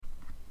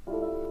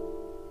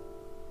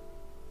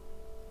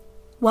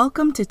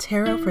Welcome to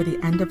Tarot for the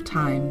End of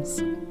Times,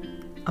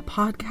 a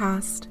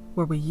podcast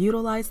where we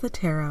utilize the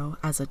tarot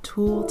as a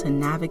tool to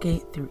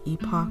navigate through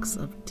epochs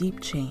of deep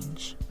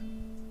change.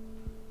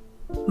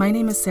 My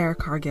name is Sarah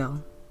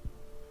Cargill.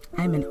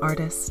 I'm an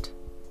artist,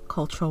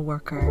 cultural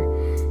worker,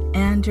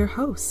 and your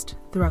host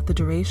throughout the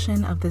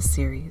duration of this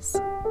series.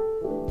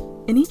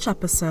 In each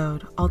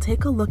episode, I'll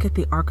take a look at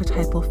the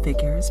archetypal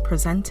figures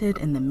presented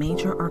in the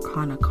major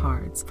arcana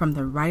cards from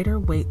the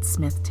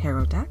Rider-Waite-Smith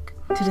Tarot deck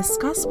to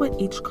discuss what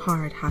each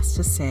card has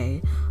to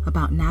say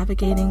about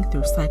navigating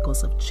through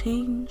cycles of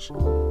change,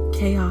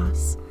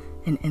 chaos,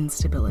 and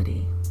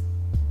instability.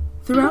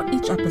 Throughout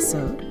each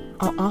episode,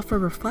 I'll offer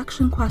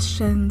reflection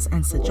questions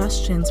and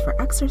suggestions for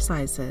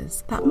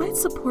exercises that might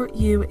support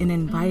you in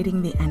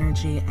inviting the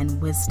energy and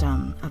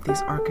wisdom of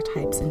these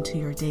archetypes into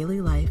your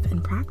daily life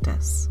and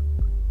practice.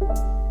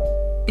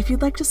 If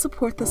you'd like to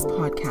support this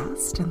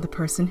podcast and the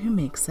person who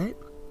makes it,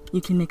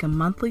 you can make a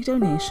monthly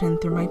donation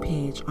through my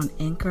page on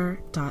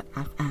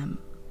anchor.fm.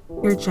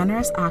 Your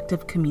generous act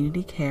of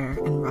community care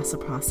and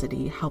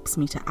reciprocity helps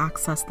me to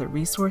access the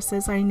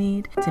resources I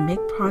need to make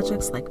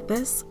projects like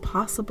this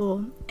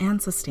possible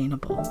and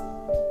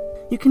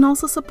sustainable. You can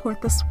also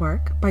support this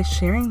work by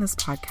sharing this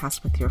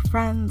podcast with your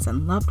friends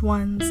and loved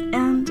ones,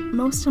 and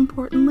most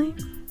importantly,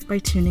 by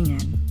tuning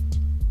in.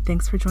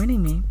 Thanks for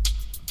joining me.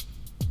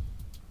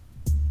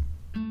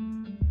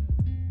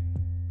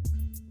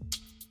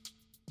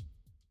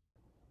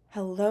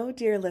 Hello,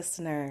 dear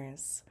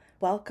listeners.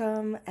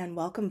 Welcome and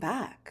welcome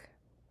back.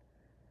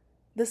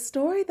 The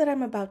story that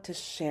I'm about to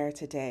share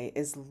today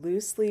is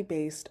loosely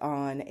based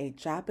on a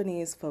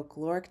Japanese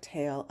folkloric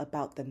tale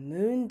about the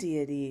moon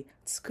deity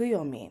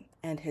Tsukuyomi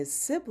and his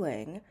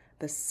sibling,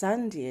 the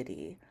sun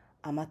deity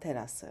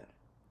Amaterasu.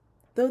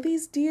 Though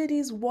these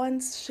deities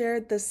once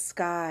shared the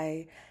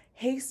sky,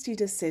 hasty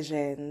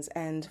decisions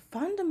and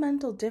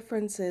fundamental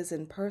differences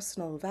in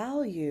personal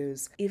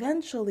values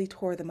eventually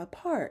tore them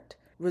apart,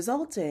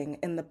 resulting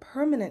in the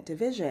permanent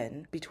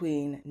division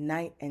between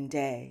night and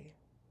day.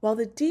 While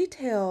the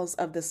details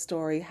of the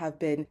story have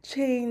been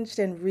changed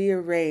and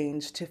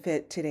rearranged to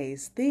fit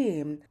today's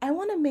theme, I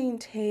want to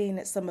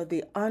maintain some of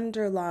the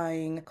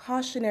underlying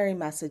cautionary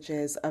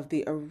messages of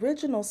the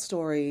original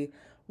story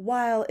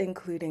while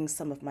including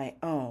some of my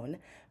own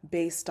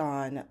based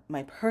on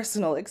my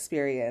personal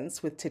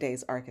experience with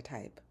today's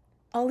archetype.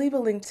 I'll leave a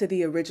link to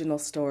the original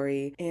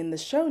story in the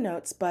show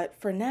notes, but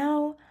for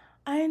now,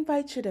 I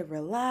invite you to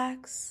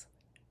relax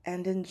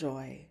and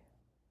enjoy.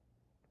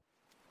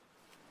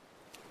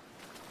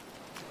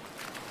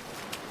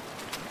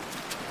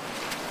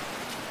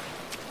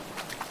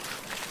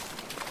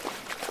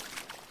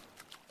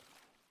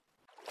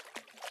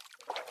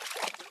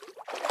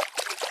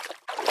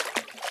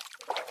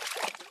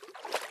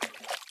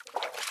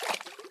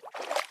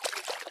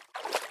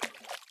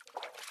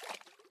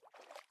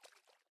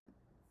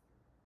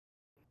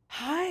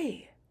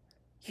 Hi,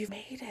 you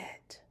made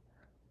it.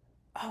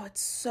 Oh,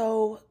 it's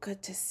so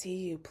good to see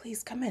you.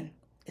 Please come in.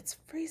 It's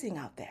freezing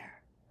out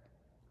there.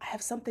 I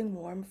have something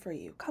warm for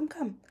you.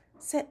 Come,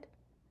 sit.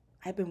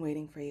 I've been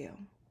waiting for you.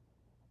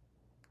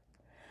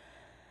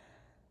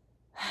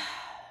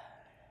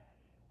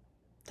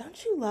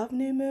 Don't you love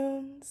new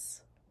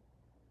moons?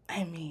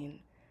 I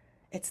mean,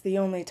 it's the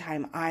only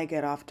time I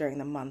get off during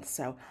the month,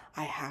 so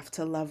I have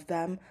to love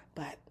them,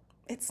 but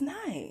it's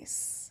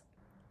nice.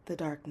 The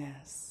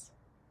darkness.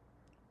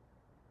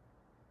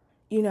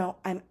 You know,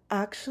 I'm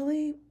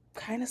actually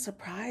kind of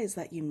surprised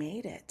that you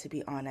made it, to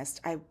be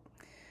honest. I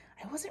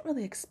wasn't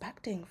really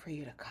expecting for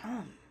you to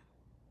come.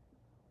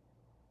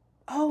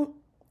 Oh,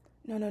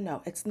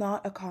 no. It's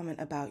not a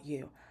comment about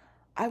you.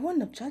 I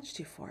wouldn't have judged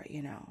you for it,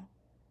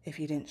 if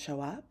you didn't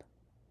show up.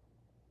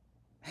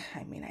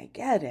 I mean, I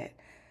get it.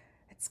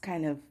 It's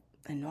kind of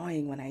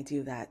annoying when I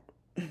do that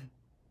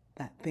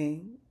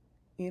thing,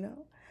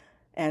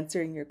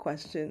 answering your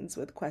questions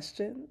with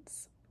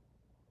questions.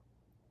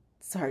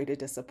 Sorry to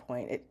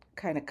disappoint. It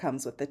kind of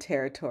comes with the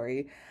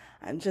territory.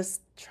 I'm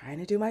just trying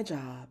to do my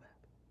job.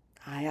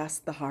 I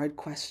ask the hard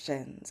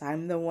questions.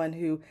 I'm the one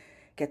who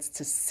gets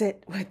to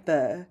sit with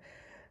the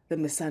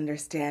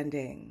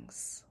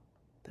misunderstandings,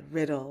 the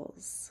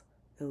riddles,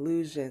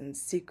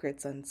 illusions,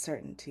 secrets,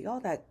 uncertainty,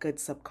 all that good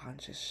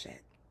subconscious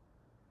shit.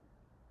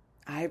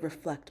 I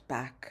reflect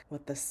back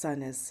what the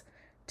sun is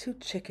too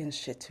chicken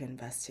shit to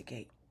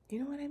investigate. You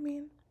know what I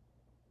mean?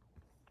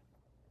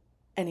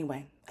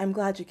 Anyway, I'm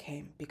glad you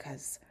came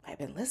because I've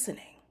been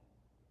listening.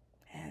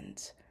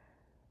 And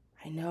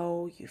I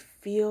know you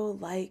feel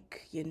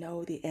like you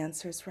know the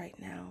answers right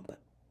now, but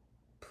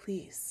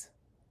please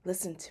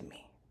listen to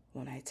me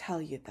when I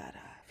tell you that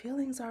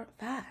feelings aren't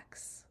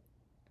facts.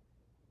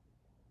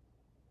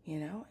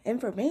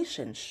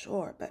 Information,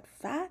 sure, but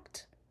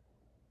fact?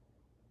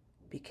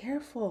 Be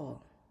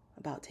careful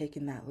about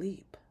taking that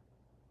leap.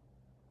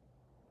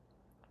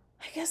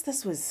 I guess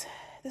this was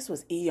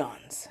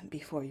eons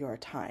before your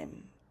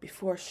time,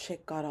 before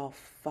shit got all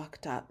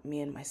fucked up,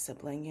 me and my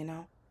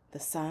sibling, The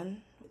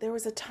sun, there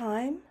was a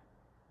time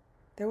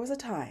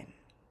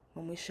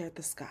when we shared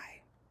the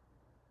sky,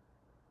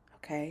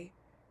 okay?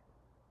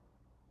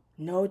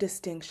 No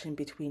distinction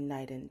between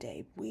night and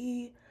day.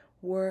 We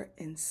were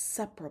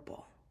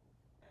inseparable.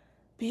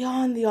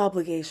 Beyond the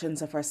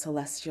obligations of our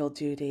celestial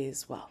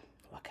duties, well,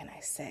 what can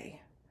I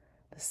say?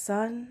 The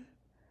sun,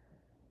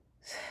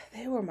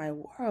 they were my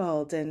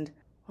world, and,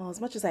 well, as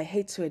much as I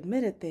hate to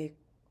admit it, they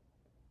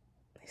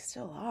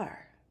still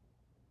are.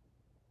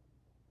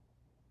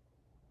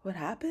 What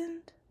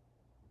happened?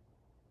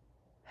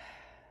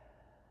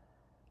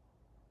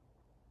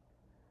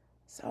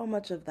 So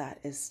much of that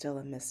is still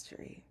a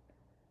mystery,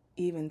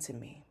 even to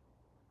me.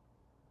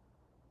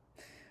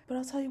 But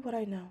I'll tell you what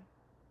I know.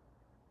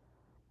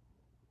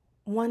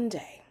 One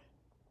day,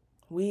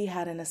 we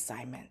had an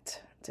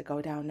assignment to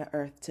go down to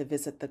Earth to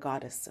visit the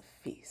goddess of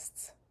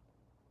feasts.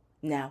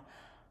 Now,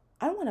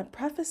 I want to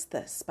preface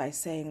this by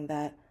saying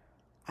that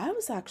I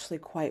was actually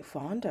quite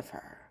fond of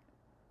her.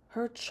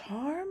 Her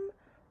charm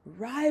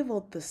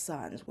rivaled the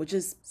sun's, which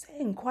is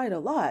saying quite a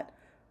lot,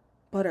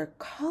 but her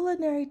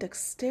culinary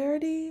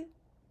dexterity,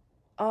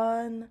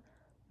 unmatched.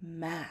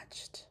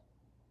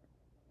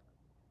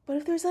 But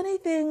if there's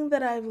anything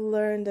that I've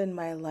learned in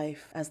my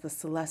life as the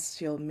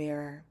celestial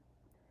mirror,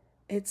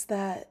 it's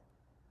that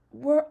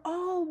we're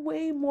all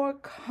way more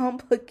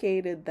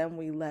complicated than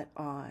we let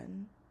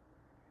on.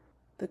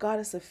 The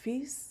goddess of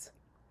feasts,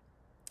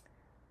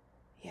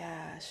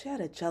 yeah, she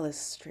had a jealous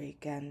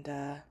streak, and,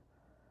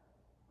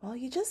 well,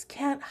 you just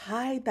can't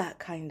hide that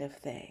kind of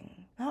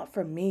thing. Not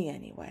from me,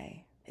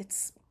 anyway.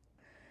 It's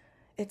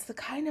the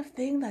kind of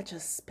thing that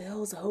just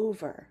spills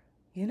over,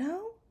 you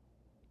know?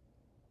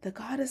 The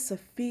goddess of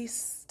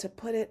feasts, to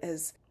put it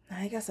as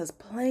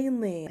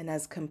plainly and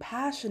as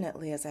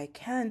compassionately as I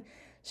can,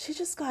 she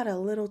just got a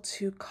little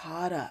too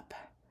caught up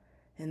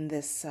in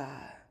this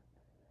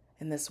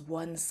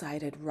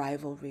one-sided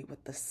rivalry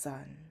with the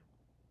sun.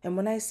 And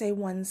when I say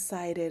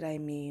one-sided, I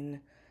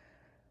mean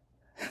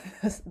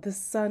the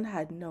sun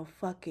had no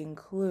fucking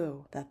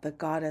clue that the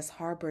goddess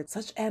harbored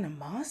such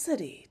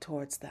animosity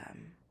towards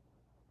them.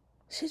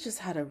 She just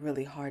had a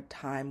really hard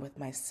time with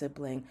my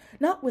sibling,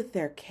 not with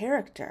their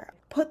character.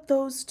 Put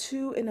those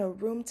two in a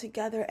room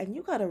together and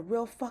you got a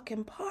real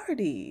fucking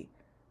party.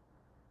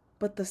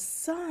 But the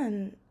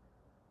sun,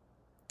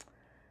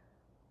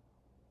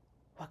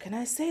 what can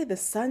I say? The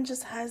sun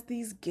just has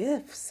these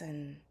gifts,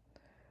 and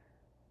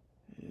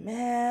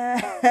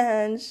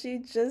man, she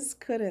just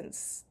couldn't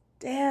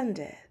stand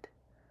it.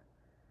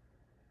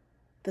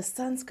 The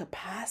sun's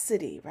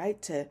capacity,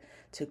 right, to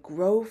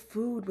grow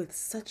food with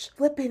such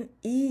flippant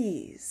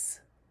ease.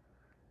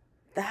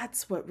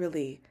 That's what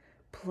really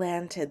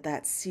planted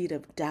that seed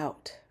of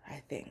doubt,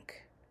 I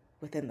think,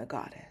 within the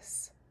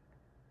goddess.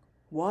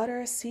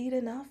 Water a seed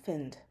enough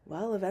and,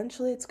 well,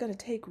 eventually it's going to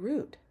take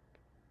root.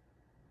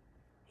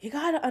 You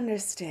gotta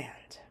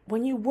understand,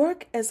 when you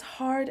work as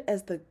hard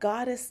as the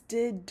goddess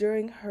did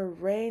during her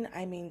reign,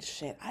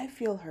 shit, I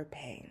feel her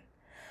pain.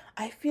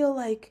 I feel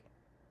like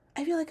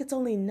it's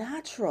only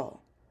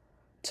natural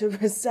to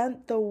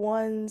resent the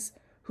ones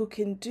who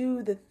can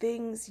do the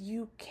things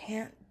you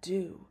can't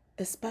do,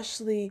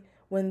 especially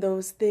when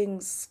those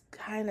things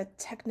kind of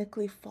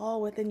technically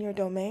fall within your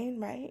domain,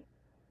 right?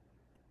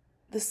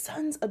 The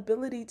sun's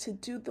ability to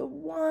do the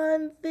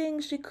one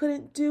thing she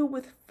couldn't do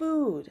with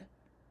food,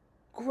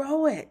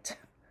 grow it.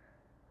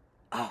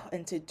 Oh,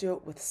 and to do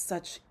it with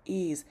such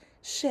ease.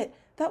 Shit,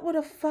 that would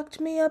have fucked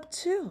me up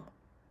too.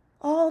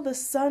 All the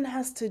sun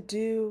has to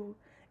do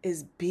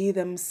is be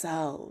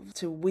themselves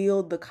to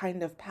wield the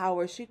kind of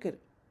power she could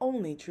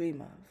only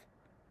dream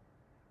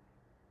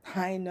of.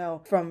 I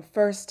know from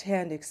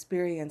first-hand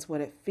experience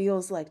what it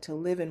feels like to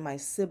live in my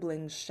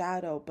sibling's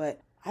shadow, but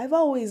I've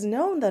always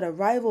known that a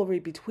rivalry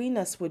between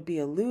us would be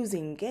a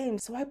losing game,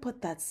 so I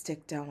put that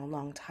stick down a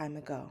long time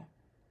ago.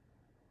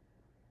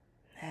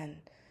 And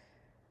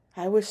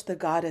I wish the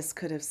goddess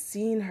could have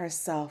seen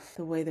herself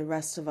the way the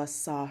rest of us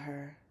saw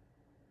her.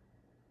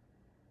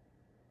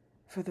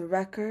 For the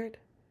record,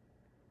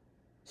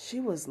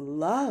 she was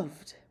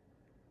loved,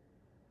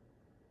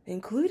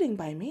 including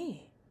by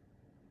me.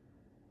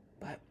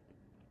 But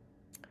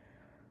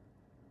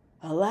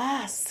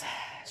alas,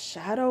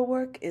 shadow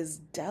work is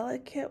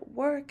delicate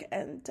work,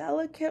 and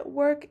delicate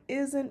work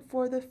isn't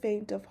for the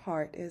faint of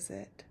heart, is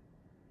it?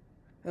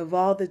 Of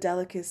all the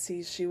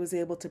delicacies she was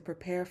able to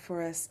prepare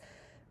for us,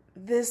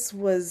 this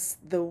was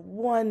the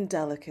one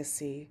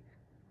delicacy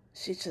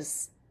she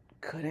just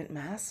couldn't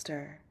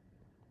master.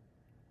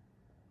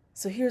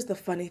 So here's the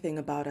funny thing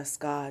about us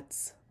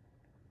gods.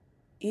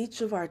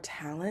 Each of our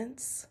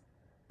talents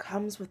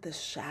comes with a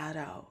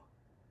shadow.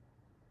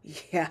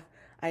 Yeah,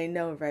 I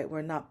know, right?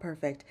 We're not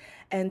perfect.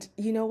 And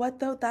you know what,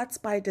 though? That's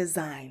by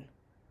design.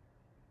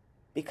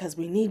 Because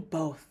we need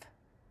both.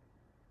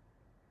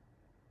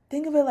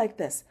 Think of it like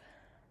this.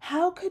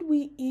 How could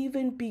we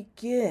even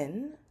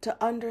begin to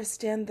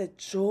understand the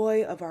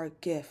joy of our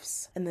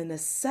gifts and the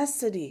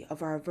necessity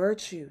of our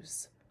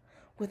virtues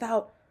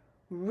without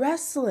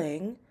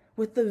wrestling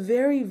with the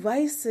very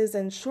vices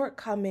and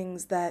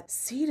shortcomings that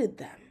seeded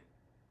them?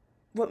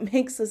 What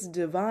makes us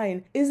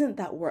divine isn't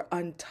that we're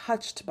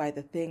untouched by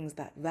the things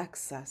that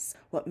vex us.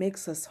 What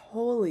makes us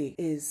holy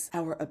is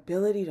our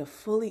ability to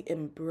fully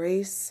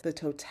embrace the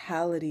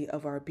totality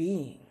of our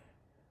being.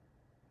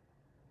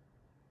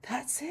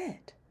 That's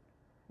it.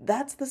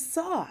 That's the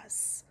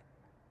sauce.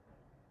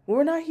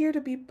 We're not here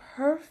to be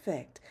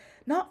perfect,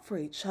 not for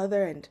each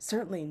other and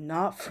certainly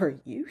not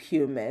for you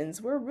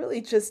humans. We're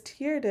really just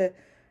here to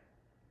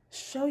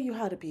show you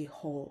how to be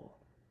whole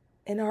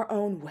in our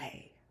own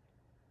way.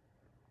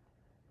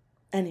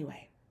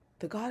 Anyway,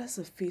 the goddess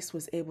of feast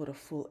was able to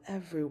fool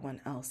everyone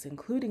else,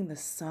 including the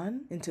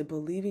sun, into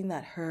believing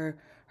that her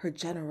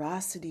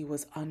generosity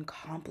was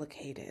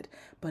uncomplicated.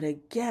 But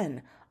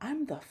again,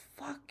 I'm the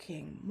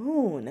fucking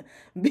moon.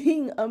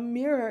 Being a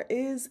mirror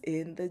is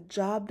in the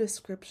job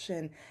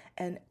description,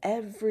 and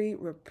every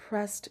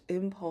repressed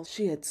impulse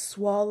she had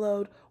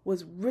swallowed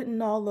was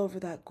written all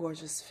over that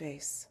gorgeous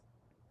face.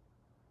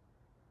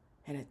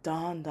 And it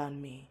dawned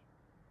on me,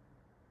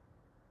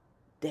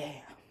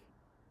 damn.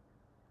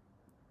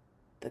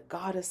 The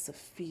goddess of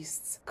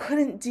feasts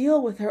couldn't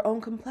deal with her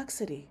own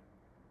complexity.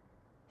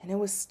 And it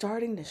was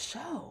starting to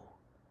show.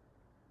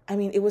 I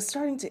mean, it was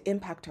starting to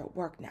impact her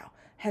work now,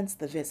 hence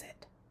the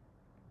visit.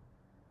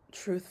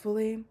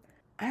 Truthfully,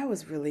 I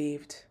was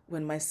relieved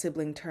when my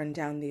sibling turned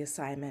down the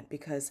assignment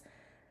because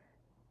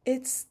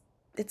it's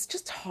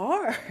just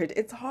hard.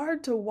 It's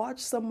hard to watch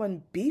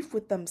someone beef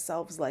with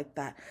themselves like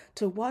that,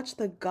 to watch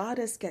the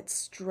goddess get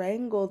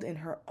strangled in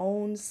her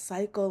own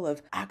cycle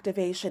of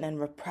activation and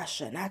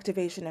repression.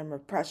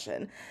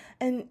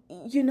 And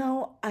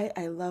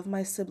I love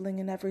my sibling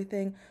and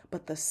everything,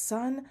 but the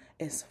sun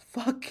is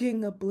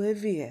fucking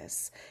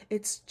oblivious.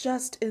 It's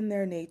just in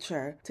their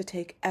nature to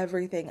take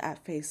everything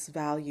at face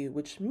value,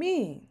 which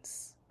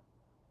means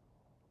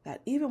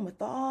that even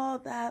with all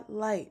that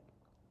light,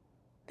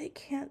 they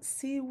can't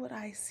see what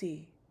I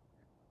see.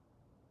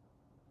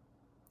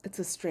 It's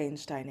a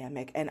strange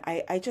dynamic, and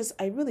I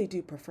really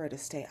do prefer to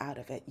stay out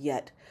of it,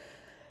 yet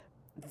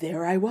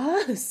there I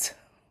was.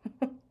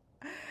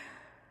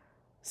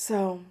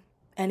 So,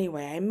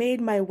 anyway, I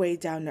made my way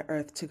down to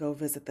Earth to go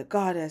visit the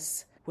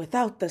goddess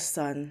without the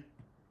sun,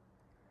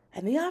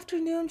 and the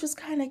afternoon just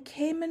kind of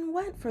came and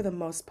went for the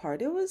most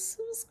part. It was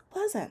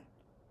pleasant.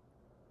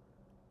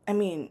 I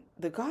mean,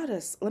 the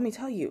goddess, let me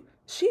tell you,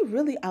 she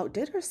really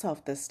outdid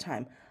herself this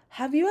time.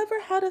 Have you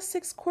ever had a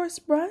 6-course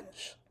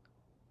brunch?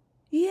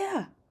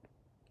 Yeah,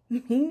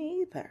 me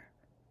neither.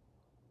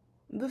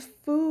 The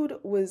food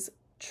was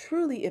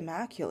truly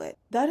immaculate.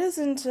 That is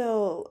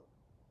until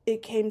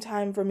it came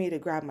time for me to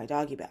grab my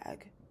doggy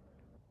bag.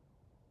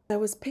 I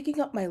was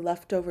picking up my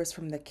leftovers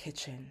from the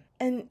kitchen,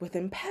 and with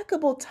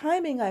impeccable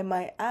timing, I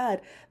might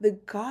add, the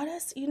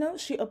goddess,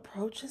 she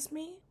approaches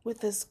me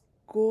with this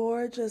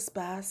gorgeous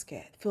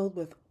basket filled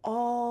with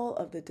all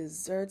of the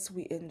desserts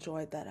we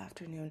enjoyed that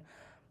afternoon.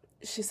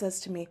 She says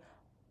to me,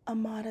 "A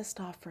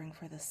modest offering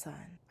for the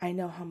sun. I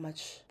know how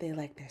much they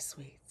like their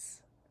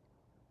sweets."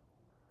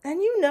 And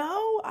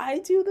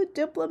I do the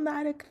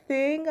diplomatic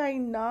thing. I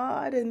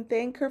nod and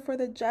thank her for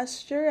the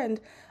gesture and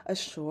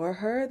assure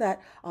her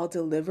that I'll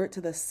deliver it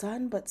to the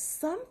sun. But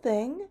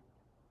something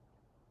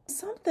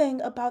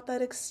about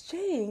that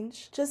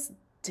exchange just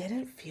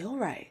didn't feel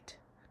right.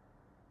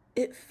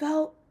 It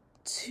felt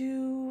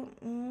too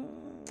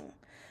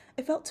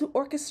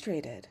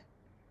orchestrated.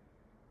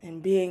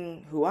 And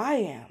being who I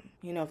am,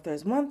 if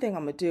there's one thing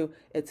I'm going to do,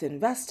 it's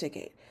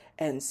investigate.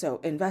 And so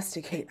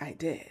investigate I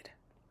did.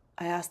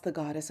 I asked the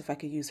goddess if I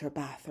could use her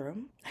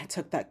bathroom. I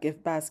took that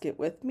gift basket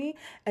with me.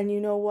 And you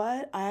know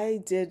what?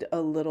 I did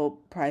a little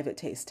private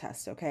taste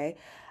test, okay?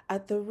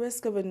 At the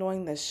risk of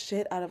annoying the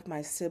shit out of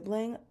my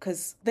sibling,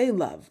 because they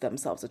love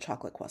themselves a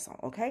chocolate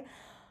croissant, okay?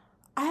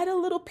 I had a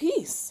little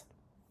piece.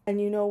 And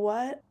you know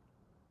what?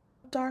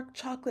 Dark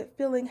chocolate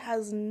filling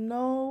has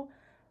no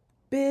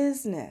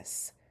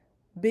business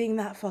being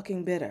that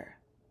fucking bitter.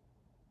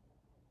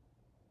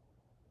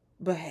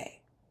 But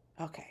hey,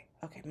 okay,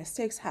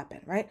 mistakes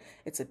happen, right?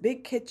 It's a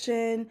big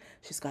kitchen,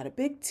 she's got a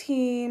big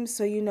team,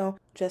 so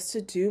just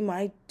to do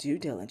my due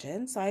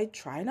diligence, I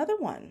try another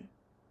one.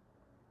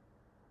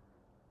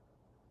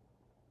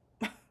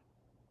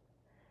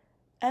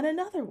 And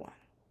another one.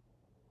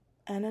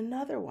 And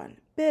another one.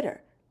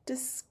 Bitter,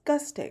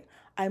 disgusting.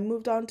 I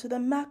moved on to the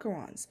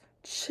macarons,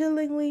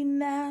 chillingly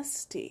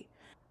nasty.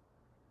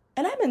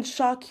 And I'm in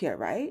shock here,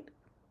 right?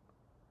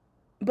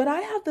 But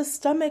I have the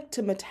stomach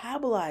to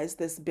metabolize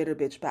this bitter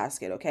bitch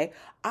basket, okay?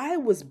 I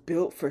was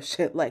built for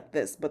shit like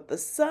this, but the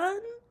sun?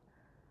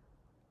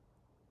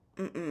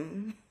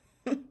 The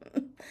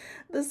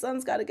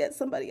sun's got to get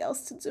somebody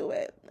else to do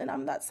it, and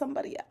I'm not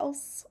somebody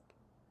else.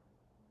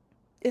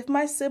 If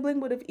my sibling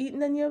would have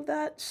eaten any of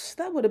that,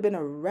 that would have been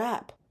a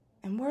wrap.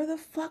 And where the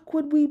fuck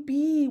would we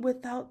be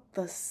without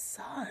the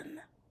sun?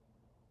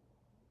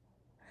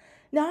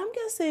 Now, I'm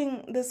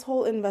guessing this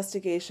whole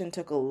investigation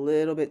took a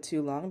little bit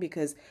too long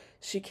because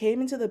she came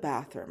into the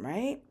bathroom,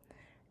 right?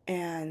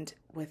 And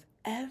with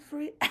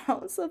every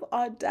ounce of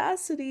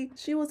audacity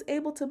she was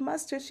able to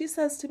muster, she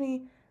says to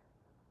me,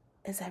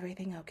 "Is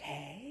everything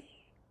okay?"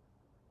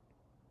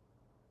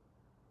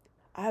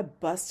 I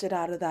busted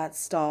out of that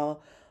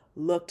stall,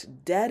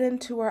 looked dead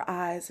into her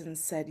eyes, and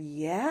said,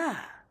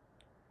 yeah,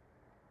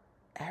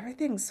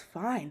 everything's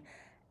fine.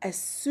 As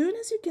soon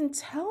as you can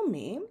tell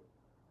me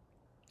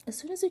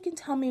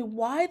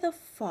why the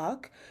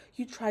fuck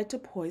you tried to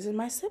poison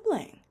my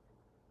sibling.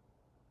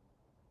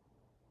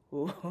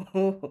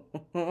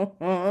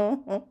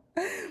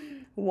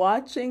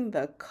 Watching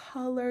the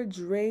color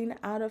drain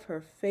out of her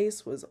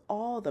face was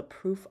all the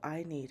proof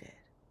I needed.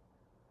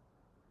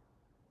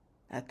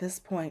 At this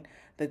point,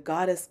 the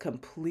goddess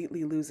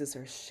completely loses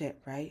her shit,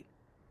 right?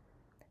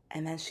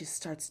 And then she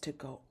starts to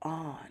go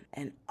on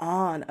and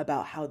on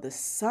about how the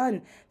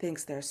sun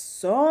thinks they're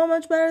so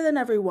much better than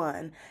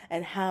everyone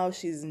and how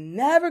she's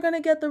never going to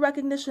get the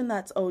recognition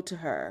that's owed to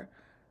her.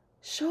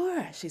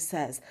 Sure, she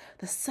says,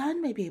 the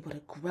sun may be able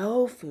to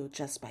grow food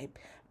just by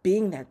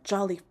being their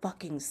jolly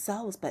fucking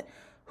selves, but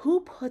who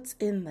puts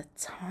in the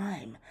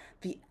time,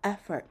 the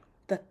effort,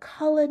 the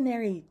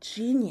culinary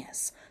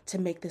genius to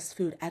make this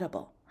food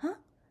edible, huh?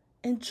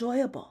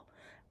 Enjoyable?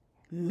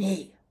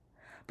 Me.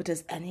 But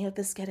does any of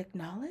this get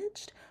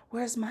acknowledged?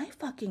 Where's my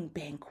fucking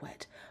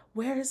banquet?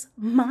 Where's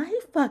my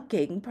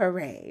fucking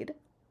parade?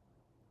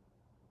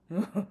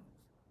 And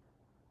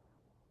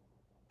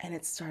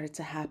it started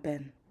to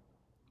happen.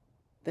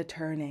 The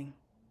turning.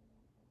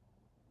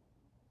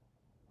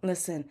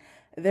 Listen,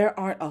 there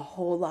aren't a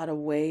whole lot of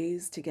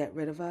ways to get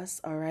rid of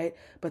us, all right?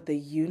 But the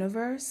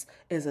universe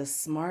is a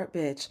smart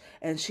bitch,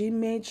 and she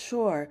made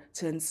sure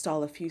to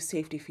install a few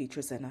safety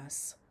features in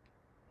us.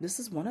 This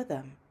is one of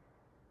them.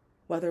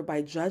 Whether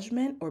by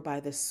judgment or by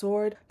the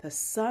sword, the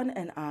sun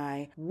and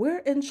I, we're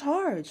in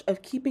charge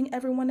of keeping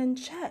everyone in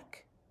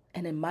check.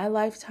 And in my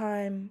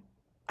lifetime,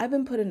 I've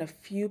been put in a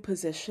few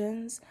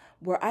positions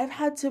where I've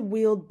had to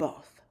wield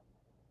both.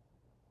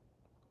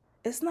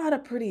 It's not a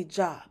pretty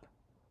job,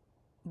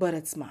 but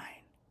it's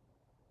mine.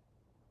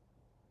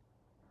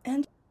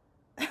 And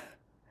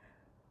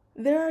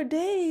there are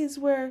days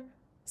where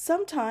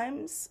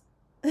sometimes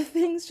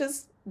things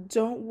just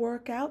don't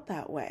work out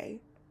that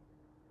way.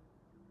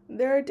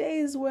 There are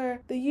days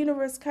where the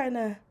universe kind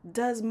of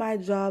does my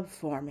job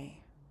for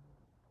me.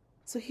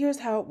 So here's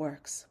how it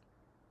works.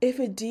 If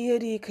a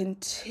deity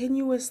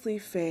continuously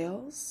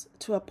fails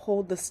to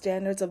uphold the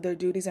standards of their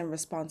duties and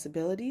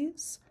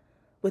responsibilities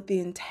with the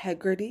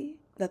integrity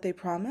that they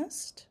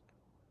promised,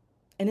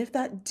 and if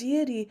that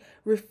deity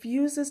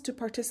refuses to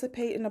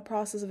participate in a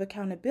process of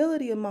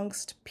accountability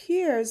amongst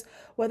peers,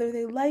 whether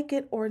they like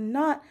it or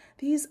not,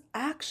 these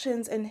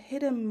actions and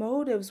hidden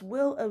motives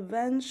will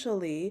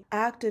eventually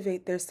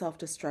activate their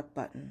self-destruct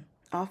button,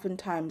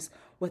 oftentimes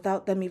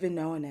without them even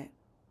knowing it.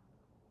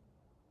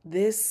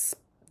 This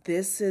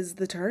is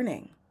the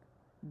turning.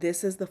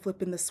 This is the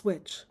flipping the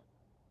switch.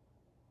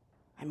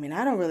 I mean,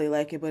 I don't really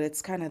like it, but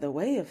it's kind of the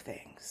way of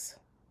things.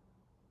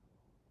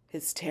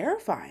 It's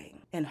terrifying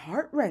and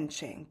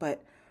heart-wrenching,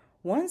 but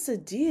once a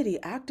deity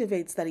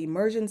activates that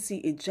emergency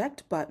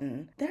eject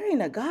button, there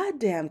ain't a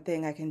goddamn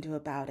thing I can do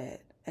about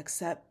it,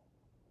 except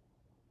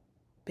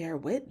bear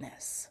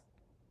witness.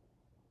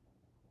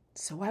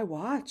 So I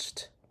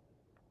watched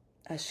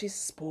as she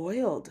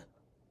spoiled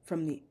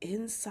from the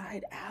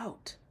inside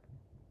out.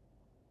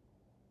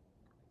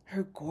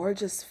 Her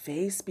gorgeous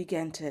face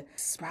began to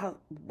sprout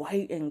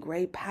white and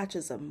gray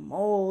patches of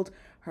mold.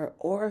 Her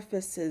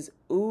orifices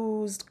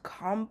oozed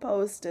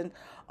compost, and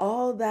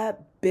all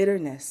that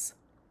bitterness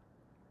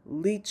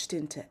leached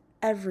into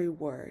every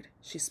word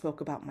she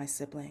spoke about my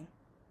sibling.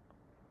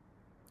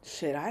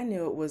 Shit, I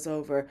knew it was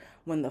over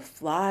when the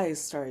flies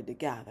started to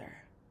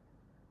gather.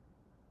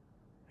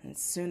 And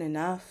soon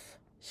enough,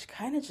 she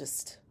kind of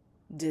just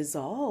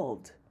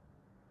dissolved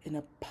in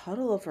a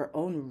puddle of her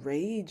own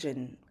rage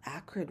and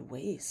acrid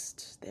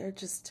waste.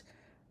 There's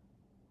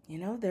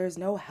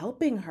no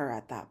helping her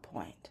at that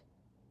point.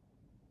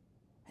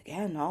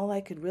 Again, all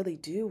I could really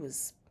do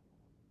was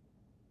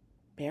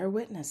bear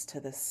witness to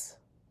this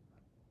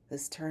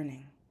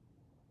turning.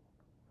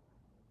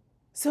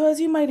 So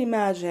as you might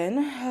imagine,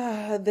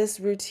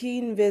 this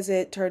routine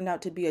visit turned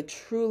out to be a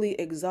truly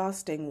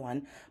exhausting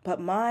one,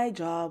 but my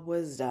job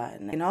was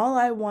done. And all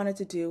I wanted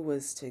to do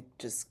was to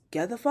just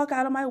get the fuck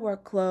out of my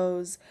work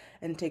clothes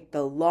and take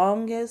the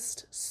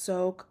longest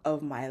soak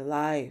of my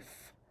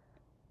life.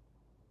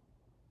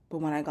 But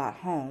when I got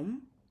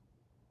home,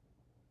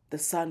 the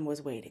sun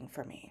was waiting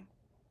for me.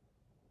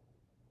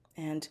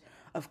 And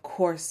of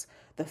course,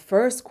 the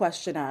first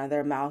question out of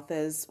their mouth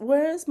is,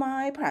 "Where's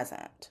my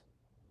present?"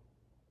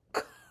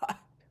 God,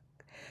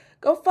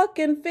 go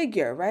fucking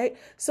figure, right?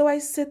 So I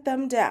sit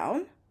them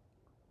down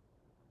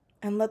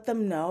and let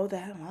them know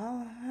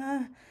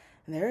that,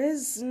 there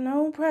is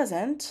no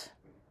present,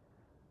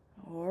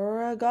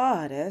 or a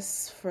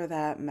goddess for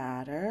that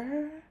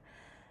matter.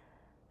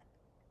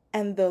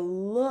 And the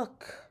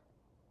look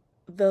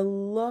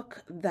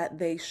that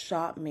they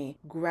shot me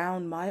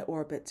ground my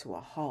orbit to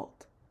a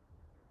halt.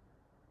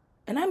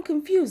 And I'm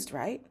confused,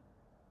 right?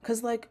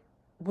 Because,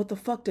 what the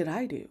fuck did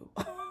I do?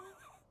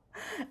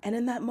 And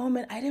in that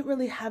moment, I didn't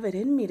really have it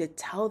in me to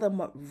tell them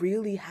what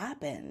really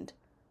happened.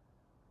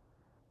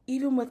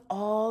 Even with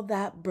all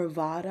that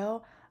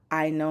bravado,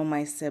 I know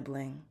my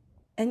sibling.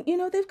 And,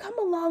 they've come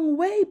a long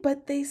way,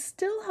 but they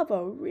still have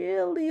a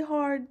really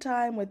hard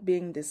time with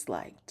being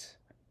disliked.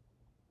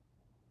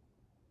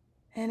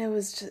 And it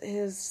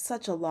was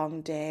such a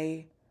long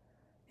day.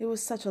 It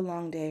was such a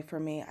long day for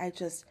me. I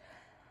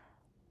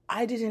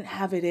didn't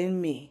have it in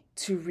me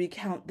to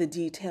recount the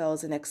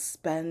details and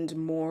expend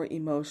more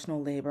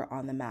emotional labor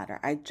on the matter.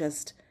 I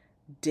just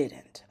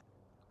didn't.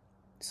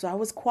 So I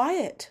was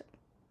quiet.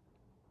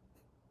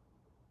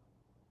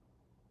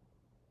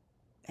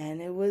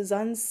 And it was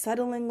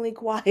unsettlingly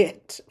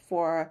quiet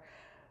for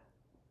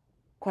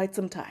quite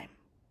some time.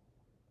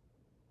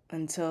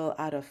 Until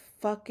out of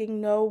fucking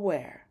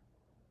nowhere,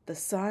 the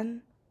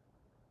son,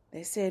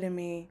 they say to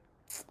me,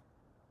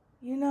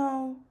 you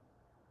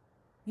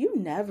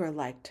never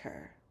liked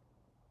her.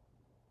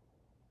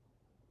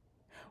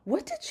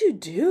 What did you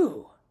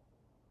do?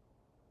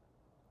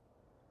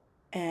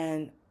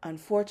 And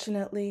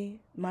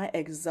unfortunately, my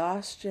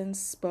exhaustion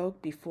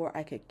spoke before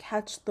I could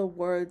catch the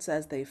words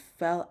as they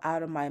fell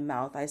out of my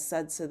mouth. I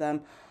said to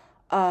them,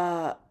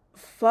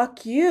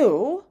 fuck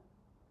you.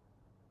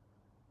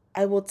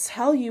 I will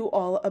tell you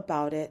all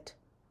about it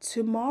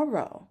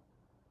tomorrow.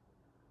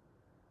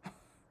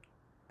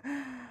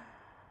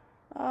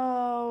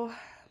 Oh,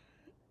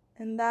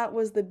 and that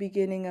was the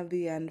beginning of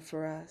the end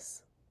for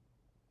us.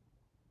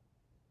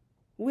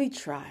 We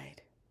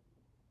tried.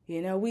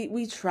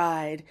 We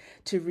tried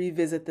to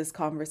revisit this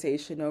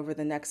conversation over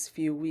the next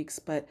few weeks,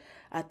 but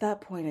at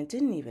that point, it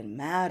didn't even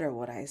matter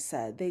what I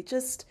said. There's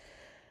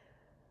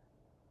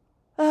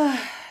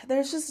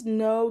just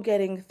no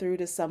getting through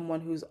to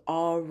someone who's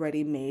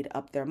already made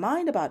up their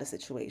mind about a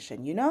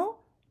situation,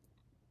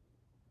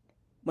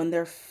 When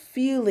their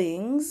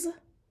feelings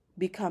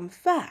become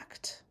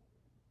fact.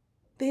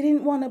 They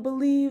didn't want to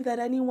believe that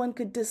anyone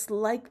could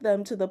dislike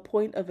them to the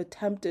point of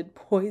attempted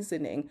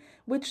poisoning,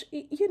 which,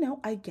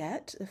 I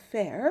get,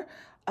 fair.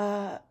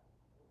 I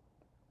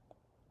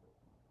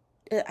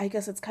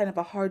guess it's kind of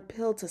a hard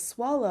pill to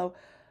swallow,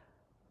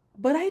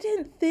 but I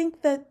didn't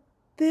think that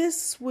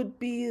this would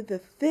be the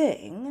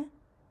thing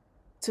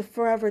to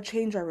forever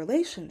change our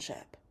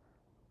relationship.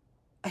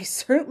 I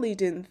certainly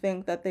didn't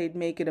think that they'd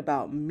make it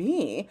about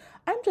me.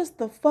 I'm just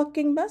the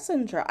fucking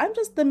messenger. I'm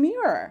just the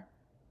mirror.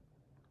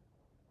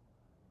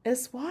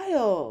 It's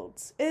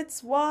wild.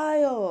 It's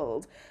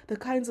wild. The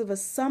kinds of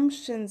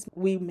assumptions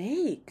we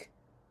make.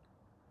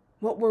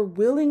 What we're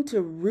willing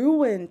to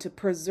ruin to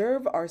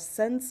preserve our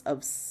sense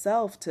of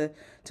self, to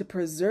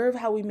preserve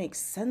how we make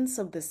sense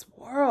of this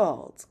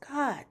world.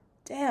 God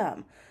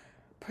damn.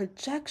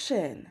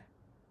 Projection.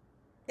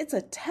 It's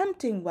a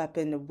tempting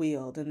weapon to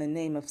wield in the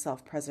name of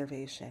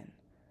self-preservation.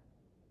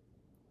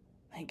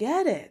 I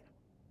get it,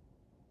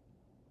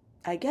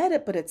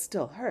 but it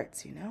still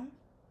hurts,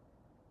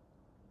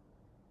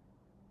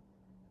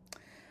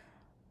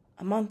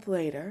 A month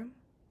later,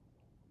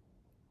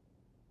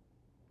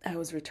 I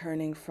was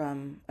returning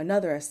from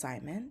another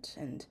assignment,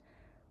 and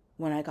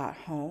when I got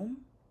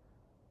home,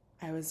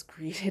 I was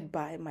greeted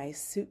by my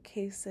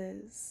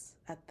suitcases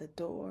at the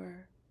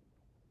door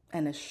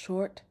and a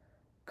short,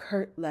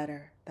 curt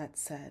letter that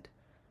said,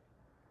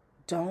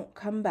 "Don't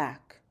come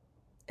back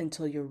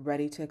until you're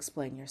ready to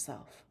explain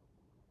yourself."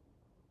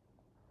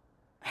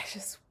 I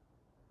just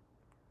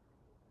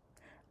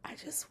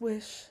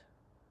wish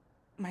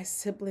my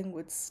sibling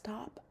would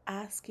stop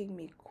asking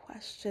me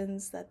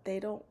questions that they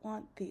don't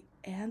want the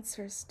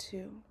answers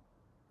to.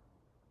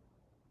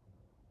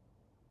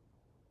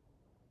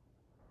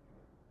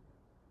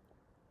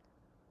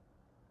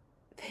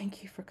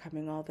 Thank you for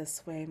coming all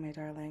this way, my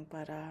darling,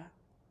 but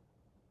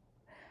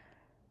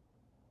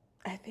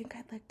I think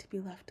I'd like to be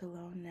left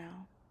alone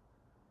now.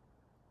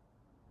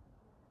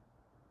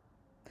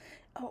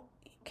 Oh,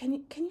 can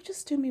you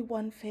just do me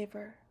one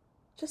favor?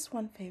 Just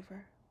one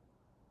favor.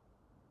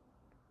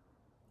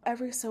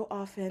 Every so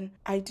often,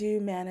 I do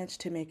manage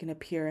to make an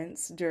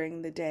appearance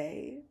during the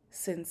day,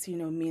 since,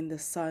 me and the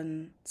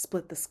sun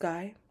split the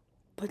sky.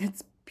 But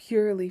it's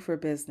purely for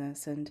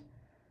business, and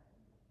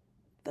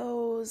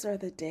those are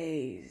the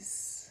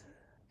days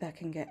that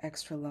can get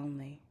extra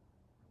lonely.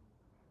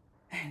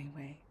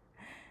 Anyway,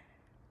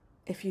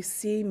 if you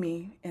see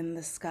me in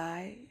the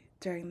sky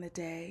during the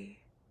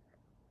day,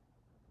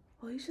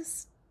 will you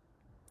just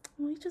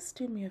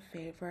do me a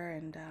favor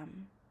and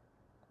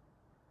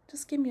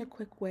just give me a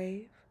quick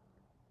wave?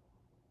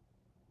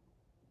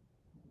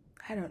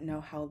 I don't know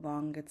how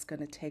long it's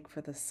going to take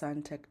for the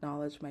sun to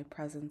acknowledge my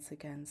presence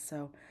again,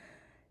 so,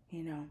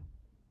 it'd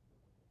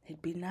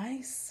be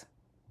nice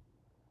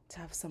to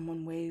have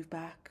someone wave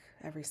back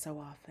every so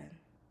often.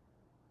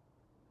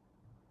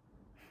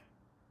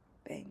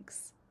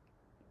 Thanks.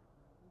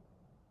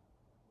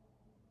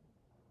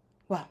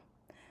 Well,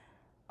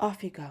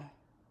 off you go.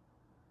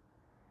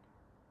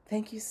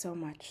 Thank you so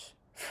much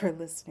for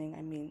listening.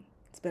 I mean,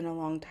 it's been a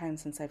long time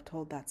since I've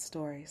told that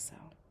story, so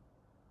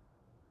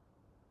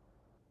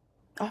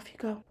off you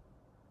go.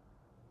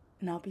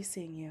 And I'll be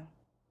seeing you.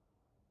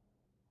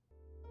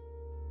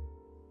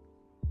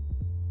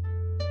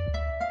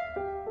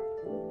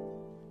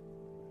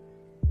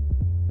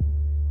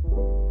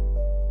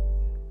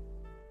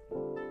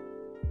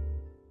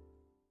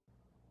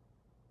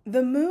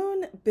 The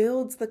moon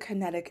builds the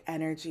kinetic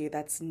energy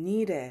that's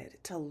needed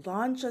to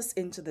launch us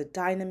into the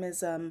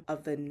dynamism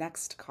of the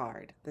next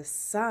card, the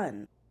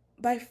sun,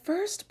 by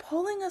first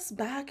pulling us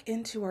back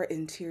into our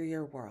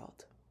interior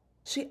world.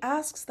 She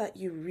asks that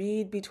you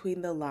read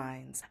between the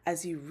lines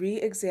as you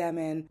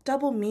re-examine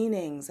double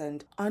meanings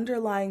and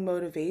underlying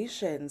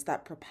motivations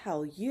that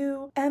propel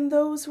you and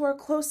those who are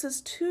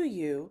closest to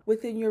you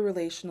within your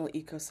relational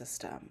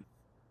ecosystem.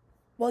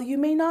 While you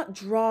may not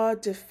draw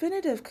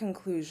definitive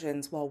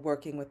conclusions while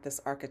working with this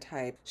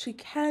archetype, she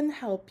can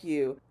help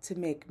you to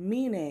make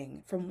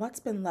meaning from what's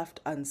been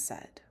left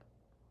unsaid.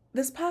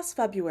 This past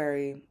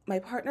February, my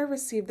partner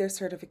received their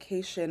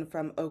certification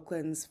from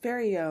Oakland's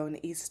very own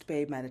East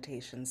Bay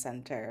Meditation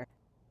Center,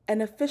 an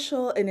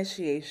official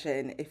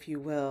initiation, if you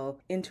will,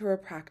 into her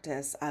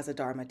practice as a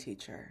Dharma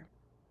teacher.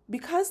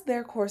 Because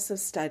their course of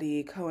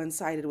study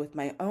coincided with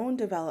my own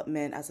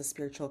development as a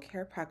spiritual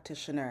care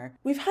practitioner,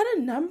 we've had a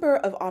number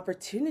of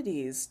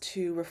opportunities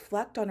to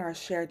reflect on our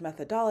shared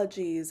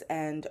methodologies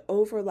and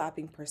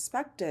overlapping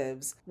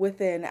perspectives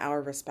within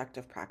our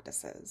respective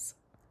practices.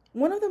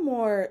 One of the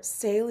more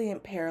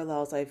salient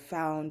parallels I've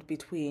found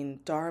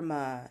between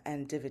Dharma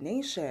and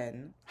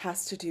divination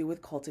has to do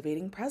with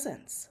cultivating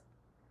presence.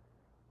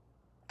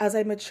 As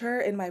I mature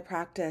in my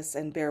practice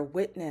and bear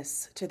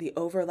witness to the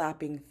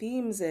overlapping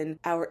themes in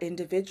our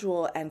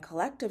individual and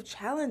collective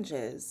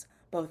challenges,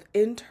 both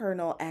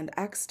internal and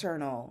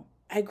external,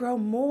 I grow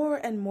more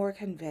and more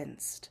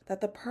convinced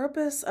that the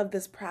purpose of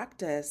this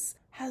practice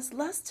has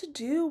less to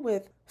do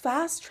with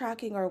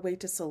fast-tracking our way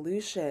to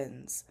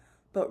solutions,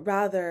 but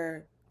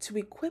rather to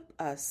equip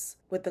us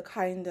with the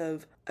kind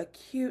of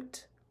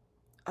acute,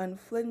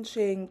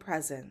 unflinching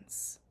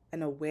presence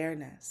and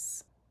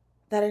awareness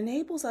that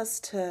enables us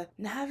to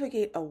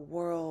navigate a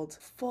world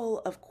full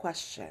of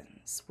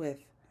questions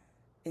with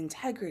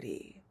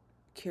integrity,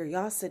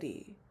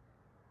 curiosity,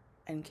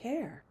 and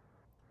care.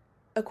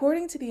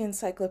 According to the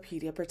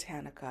Encyclopedia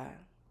Britannica,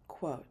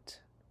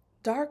 quote,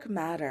 "Dark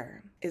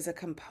matter is a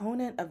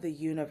component of the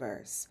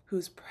universe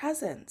whose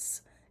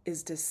presence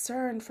is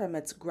discerned from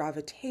its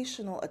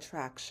gravitational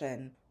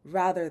attraction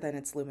rather than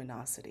its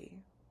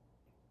luminosity.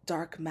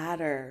 Dark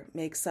matter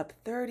makes up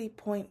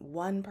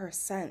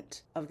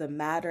 30.1% of the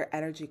matter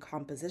energy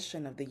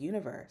composition of the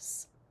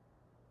universe.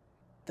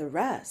 The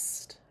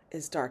rest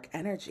is dark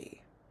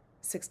energy,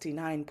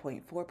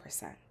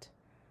 69.4%,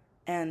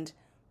 and,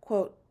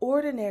 quote,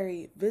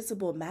 ordinary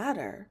visible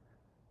matter,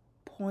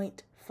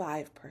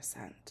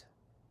 0.5%.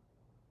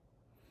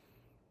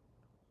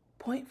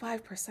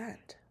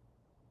 0.5%.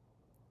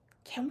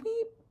 Can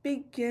we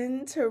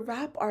begin to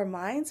wrap our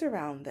minds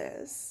around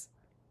this?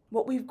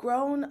 What we've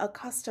grown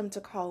accustomed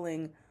to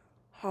calling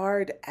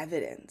hard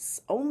evidence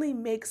only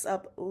makes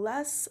up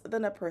less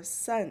than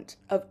 1%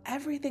 of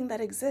everything that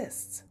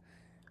exists.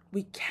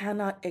 We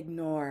cannot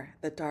ignore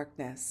the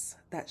darkness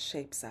that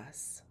shapes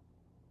us.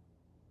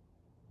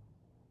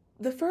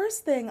 The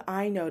first thing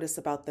I notice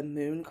about the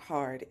moon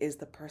card is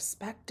the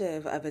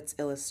perspective of its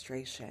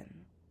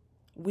illustration.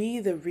 We,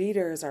 the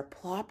readers, are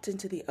plopped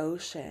into the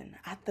ocean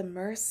at the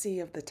mercy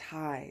of the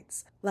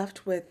tides,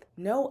 left with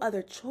no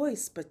other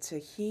choice but to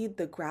heed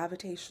the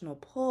gravitational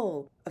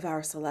pull of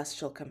our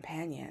celestial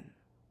companion.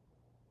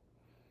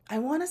 I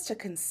want us to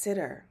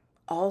consider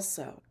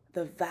also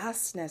the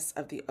vastness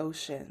of the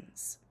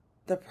oceans,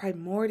 the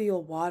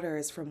primordial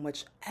waters from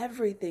which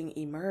everything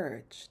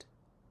emerged.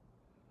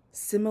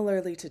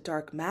 Similarly to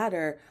dark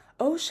matter,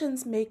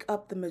 oceans make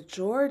up the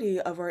majority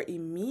of our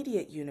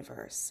immediate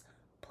universe,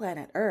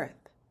 planet Earth,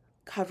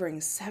 covering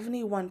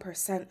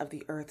 71% of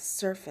the Earth's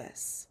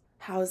surface,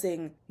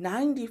 housing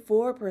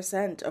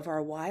 94% of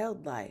our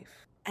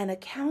wildlife, and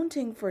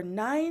accounting for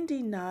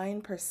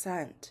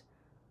 99%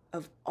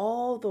 of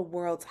all the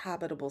world's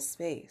habitable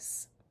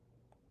space.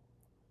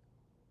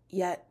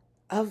 Yet,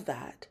 of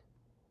that,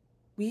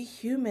 we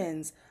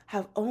humans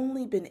have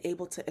only been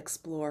able to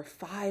explore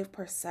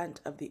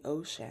 5% of the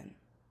ocean.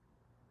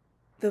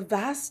 The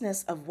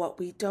vastness of what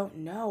we don't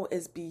know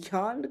is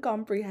beyond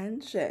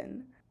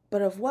comprehension.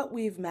 But of what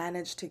we've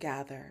managed to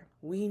gather,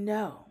 we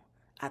know,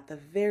 at the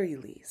very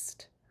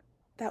least,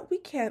 that we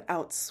can't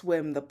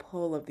outswim the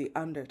pull of the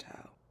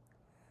undertow.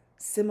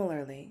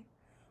 Similarly,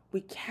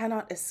 we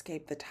cannot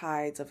escape the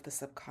tides of the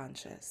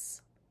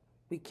subconscious.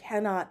 We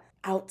cannot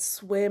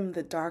outswim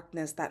the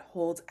darkness that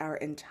holds our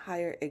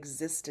entire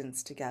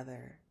existence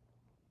together.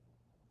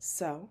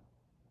 So,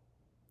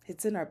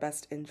 it's in our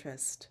best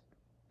interest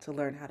to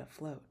learn how to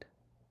float.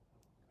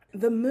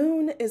 The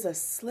moon is a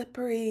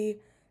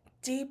slippery,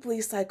 deeply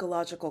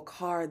psychological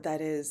card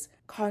that is,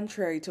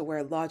 contrary to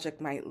where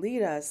logic might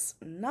lead us,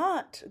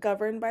 not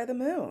governed by the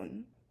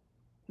moon.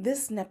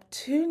 This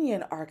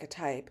Neptunian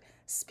archetype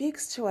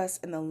speaks to us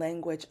in the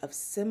language of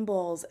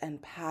symbols and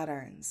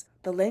patterns,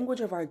 the language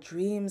of our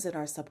dreams and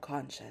our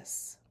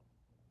subconscious.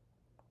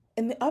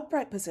 In the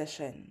upright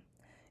position,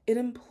 it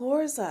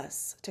implores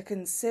us to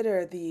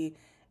consider the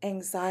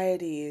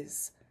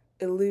anxieties,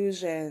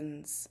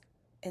 illusions,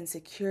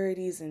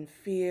 insecurities and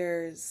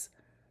fears,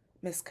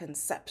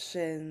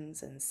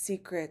 misconceptions and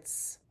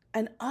secrets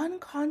and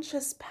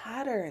unconscious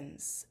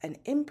patterns and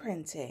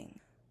imprinting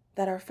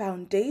that are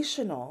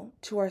foundational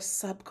to our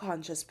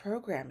subconscious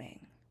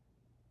programming.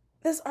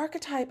 This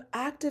archetype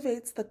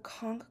activates the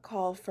conch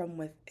call from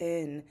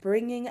within,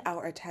 bringing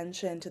our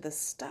attention to the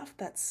stuff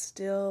that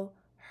still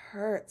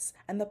hurts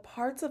and the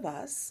parts of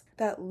us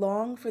that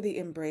long for the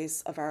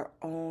embrace of our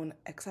own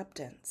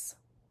acceptance.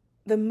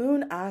 The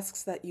moon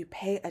asks that you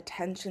pay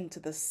attention to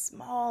the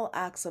small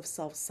acts of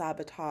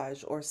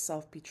self-sabotage or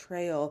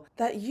self-betrayal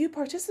that you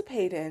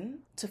participate in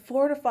to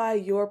fortify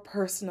your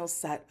personal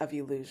set of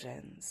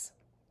illusions.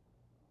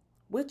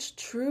 Which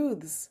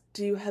truths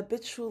do you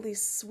habitually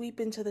sweep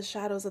into the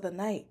shadows of the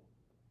night?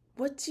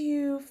 What do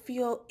you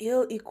feel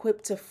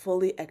ill-equipped to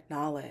fully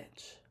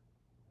acknowledge?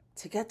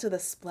 To get to the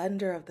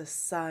splendor of the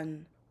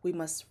sun, we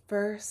must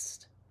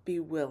first be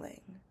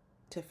willing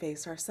to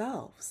face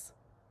ourselves.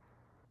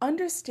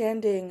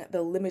 Understanding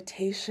the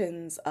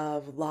limitations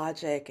of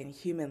logic and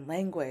human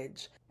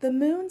language, the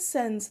moon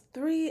sends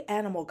 3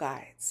 animal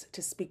guides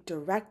to speak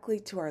directly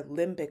to our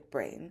limbic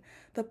brain,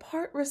 the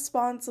part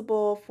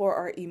responsible for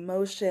our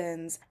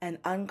emotions and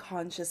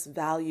unconscious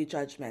value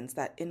judgments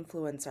that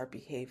influence our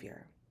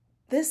behavior.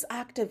 This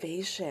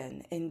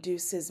activation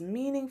induces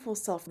meaningful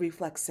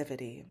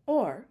self-reflexivity,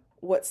 or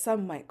what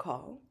some might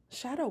call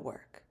shadow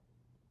work.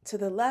 To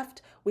the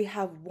left, we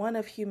have one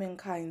of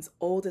humankind's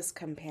oldest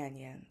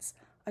companions,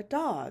 a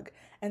dog,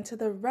 and to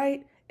the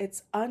right,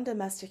 its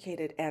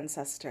undomesticated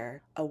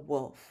ancestor, a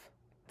wolf.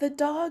 The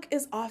dog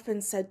is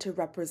often said to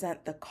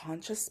represent the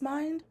conscious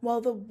mind, while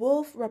the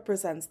wolf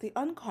represents the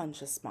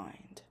unconscious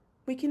mind.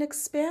 We can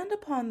expand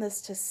upon this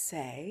to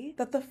say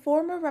that the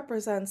former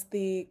represents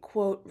the,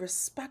 quote,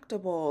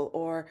 respectable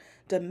or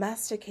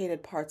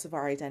domesticated parts of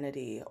our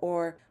identity,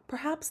 or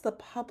perhaps the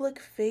public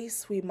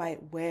face we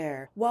might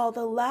wear, while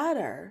the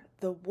latter,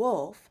 the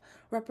wolf,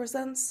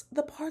 represents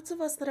the parts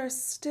of us that are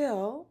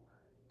still,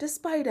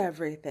 despite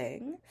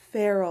everything,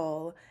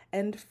 feral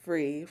and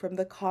free from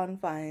the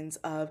confines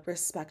of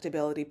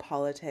respectability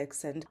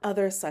politics and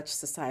other such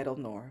societal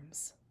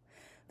norms.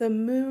 The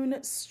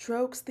moon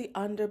strokes the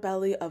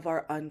underbelly of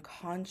our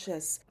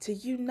unconscious to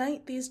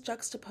unite these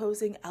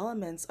juxtaposing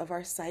elements of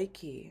our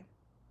psyche.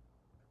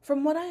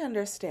 From what I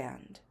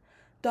understand,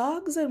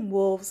 dogs and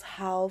wolves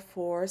howl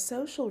for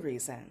social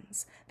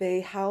reasons.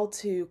 They howl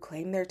to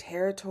claim their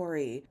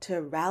territory,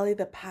 to rally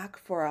the pack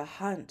for a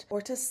hunt,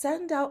 or to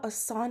send out a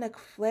sonic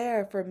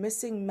flare for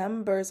missing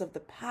members of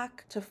the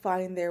pack to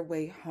find their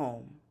way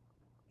home.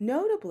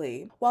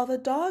 Notably, while the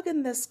dog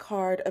in this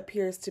card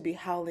appears to be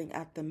howling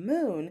at the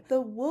moon,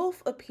 the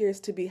wolf appears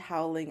to be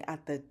howling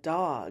at the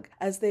dog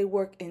as they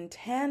work in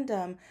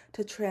tandem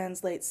to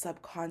translate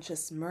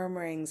subconscious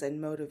murmurings and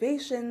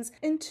motivations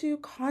into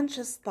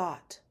conscious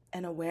thought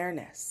and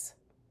awareness.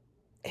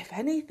 If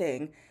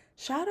anything,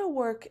 shadow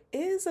work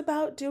is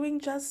about doing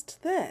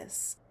just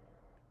this.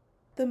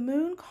 The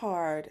moon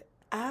card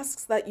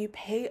asks that you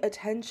pay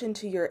attention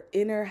to your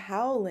inner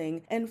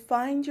howling and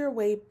find your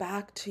way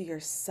back to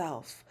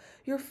yourself,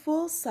 your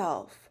full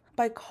self,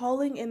 by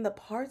calling in the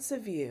parts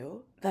of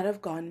you that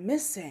have gone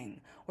missing,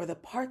 or the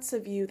parts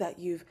of you that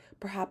you've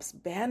perhaps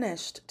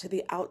banished to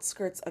the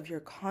outskirts of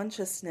your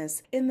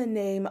consciousness in the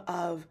name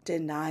of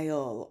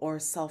denial or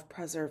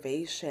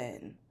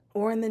self-preservation,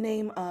 or in the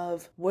name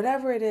of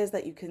whatever it is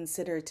that you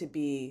consider to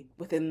be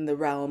within the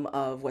realm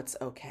of what's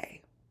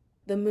okay.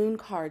 The moon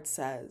card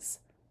says,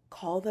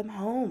 call them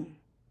home.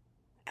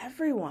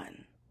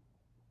 Everyone.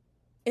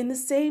 In the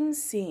same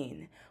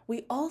scene,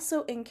 we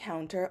also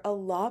encounter a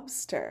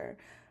lobster.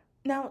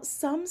 Now,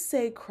 some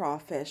say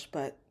crawfish,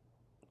 but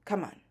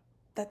come on,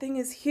 that thing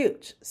is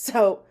huge.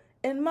 So,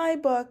 in my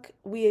book,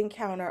 we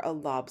encounter a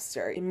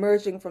lobster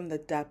emerging from the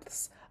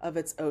depths of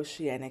its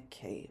oceanic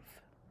cave.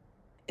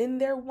 In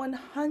their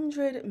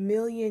 100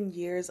 million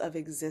years of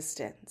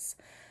existence,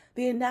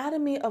 the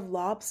anatomy of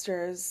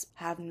lobsters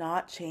have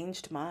not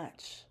changed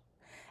much.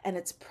 And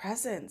its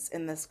presence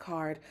in this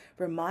card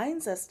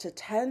reminds us to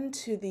tend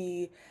to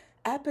the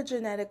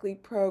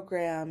epigenetically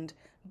programmed,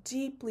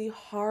 deeply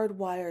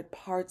hardwired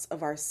parts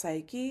of our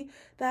psyche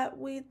that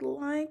we'd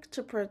like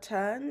to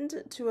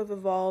pretend to have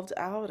evolved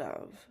out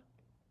of.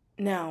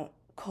 Now,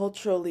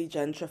 culturally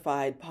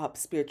gentrified pop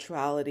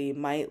spirituality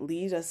might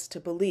lead us to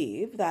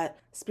believe that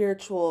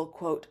spiritual,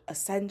 quote,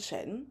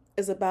 ascension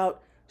is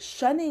about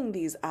shunning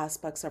these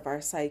aspects of our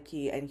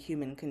psyche and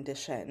human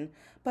condition,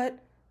 but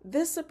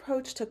this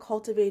approach to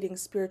cultivating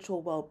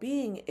spiritual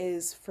well-being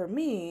is, for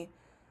me,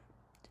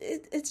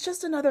 it's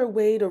just another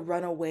way to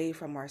run away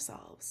from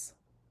ourselves.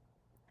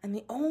 And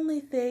the only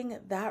thing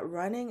that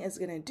running is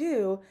going to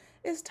do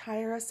is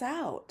tire us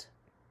out.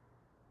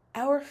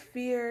 Our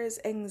fears,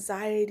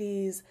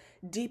 anxieties,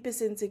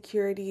 deepest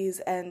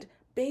insecurities, and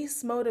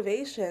base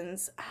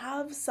motivations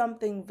have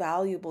something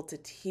valuable to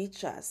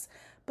teach us,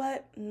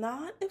 but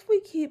not if we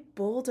keep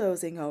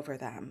bulldozing over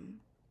them.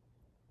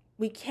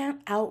 We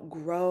can't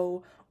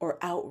outgrow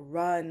or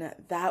outrun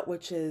that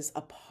which is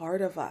a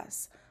part of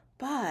us,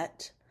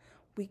 but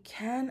we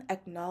can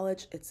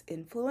acknowledge its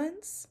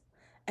influence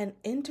and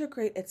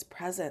integrate its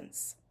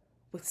presence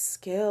with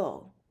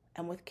skill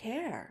and with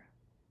care.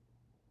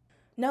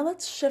 Now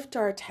let's shift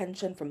our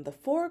attention from the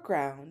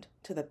foreground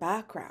to the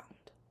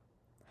background.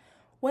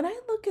 When I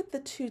look at the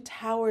two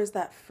towers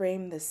that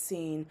frame this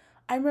scene,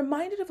 I'm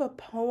reminded of a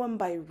poem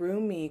by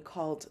Rumi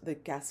called The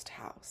Guest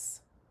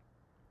House.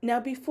 Now,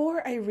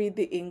 before I read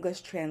the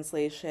English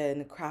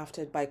translation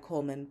crafted by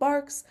Coleman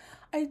Barks,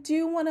 I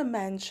do want to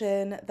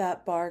mention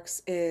that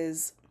Barks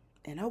is,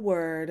 in a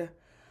word,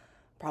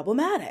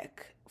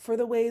 problematic for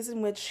the ways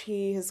in which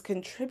he has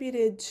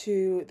contributed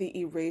to the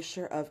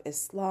erasure of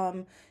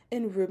Islam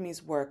in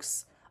Rumi's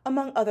works,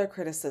 among other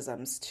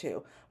criticisms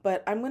too,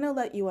 but I'm going to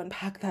let you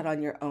unpack that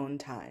on your own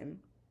time.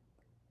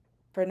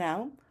 For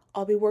now,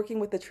 I'll be working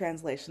with the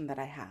translation that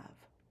I have.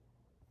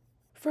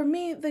 For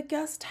me, The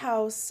Guest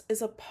House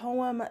is a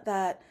poem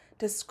that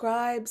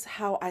describes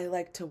how I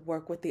like to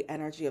work with the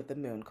energy of the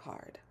moon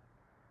card.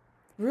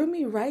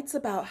 Rumi writes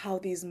about how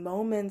these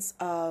moments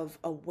of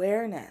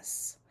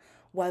awareness,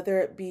 whether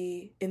it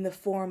be in the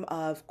form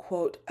of,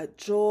 quote, a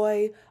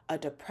joy, a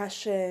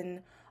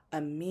depression, a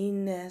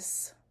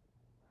meanness,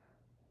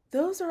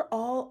 those are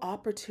all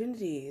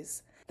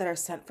opportunities that are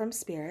sent from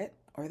spirit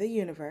or the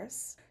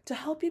universe to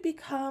help you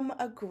become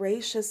a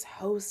gracious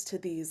host to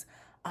these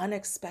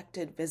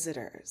unexpected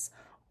visitors,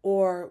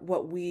 or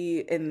what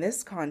we in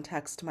this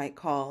context might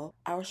call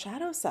our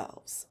shadow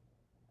selves.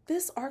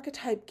 This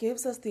archetype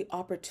gives us the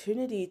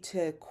opportunity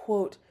to,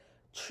 quote,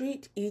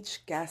 treat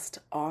each guest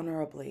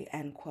honorably,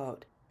 end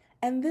quote.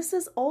 And this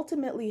is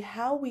ultimately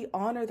how we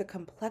honor the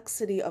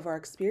complexity of our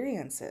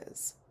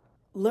experiences.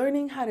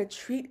 Learning how to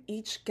treat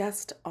each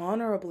guest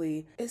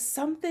honorably is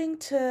something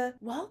to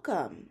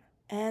welcome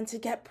and to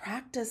get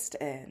practiced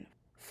in,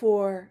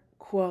 for,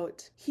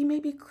 quote, he may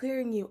be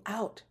clearing you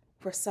out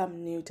for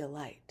some new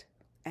delight,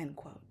 end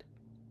quote.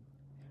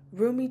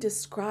 Rumi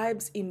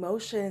describes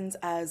emotions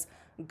as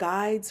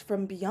guides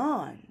from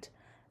beyond,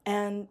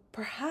 and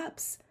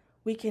perhaps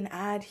we can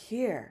add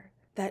here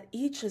that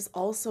each is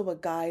also a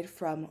guide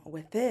from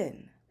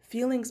within.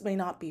 Feelings may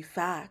not be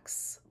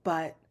facts,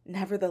 but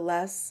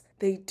nevertheless,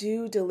 they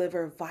do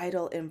deliver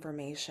vital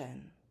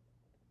information.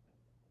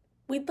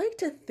 We'd like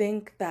to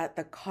think that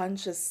the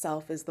conscious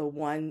self is the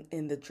one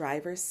in the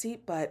driver's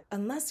seat, but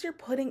unless you're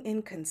putting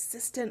in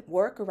consistent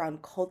work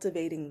around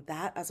cultivating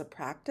that as a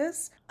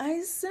practice,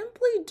 I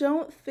simply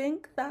don't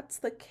think that's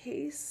the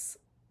case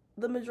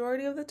the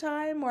majority of the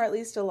time, or at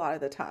least a lot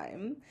of the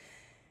time.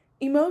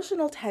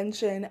 Emotional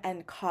tension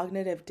and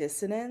cognitive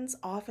dissonance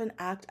often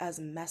act as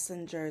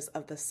messengers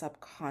of the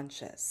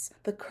subconscious,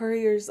 the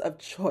couriers of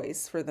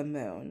choice for the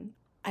moon.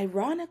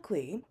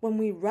 Ironically, when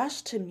we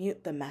rush to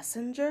mute the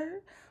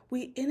messenger,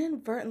 we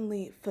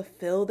inadvertently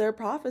fulfill their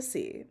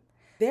prophecy.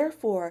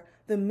 Therefore,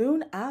 the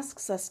moon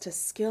asks us to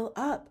skill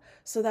up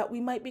so that we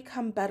might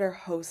become better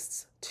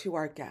hosts to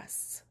our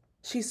guests.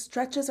 She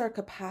stretches our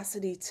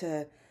capacity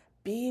to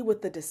be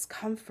with the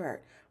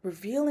discomfort,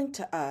 revealing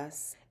to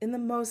us in the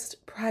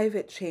most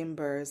private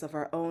chambers of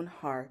our own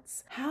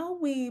hearts how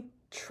we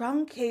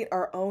truncate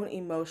our own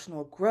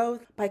emotional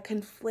growth by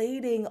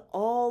conflating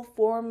all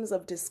forms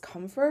of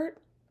discomfort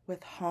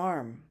with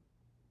harm.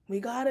 We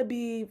gotta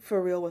be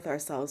for real with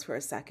ourselves for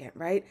a second,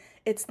 right?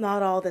 It's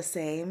not all the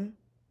same,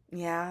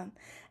 yeah?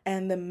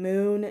 And the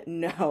moon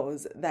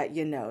knows that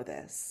you know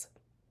this.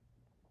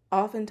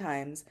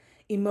 Oftentimes,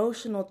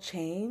 emotional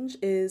change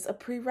is a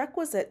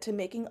prerequisite to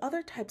making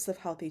other types of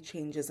healthy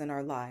changes in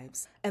our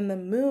lives, and the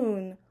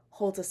moon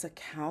holds us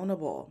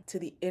accountable to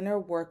the inner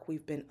work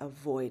we've been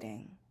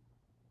avoiding.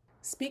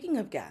 Speaking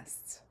of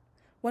guests,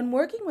 when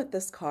working with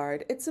this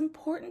card, it's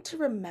important to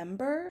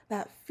remember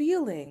that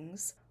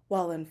feelings,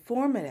 while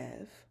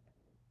informative,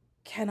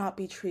 cannot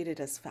be treated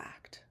as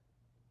fact.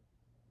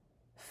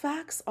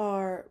 Facts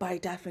are, by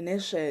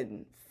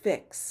definition,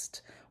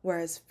 fixed,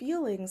 whereas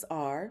feelings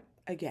are,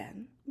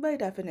 again, by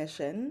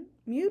definition,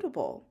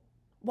 mutable.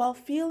 While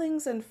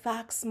feelings and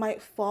facts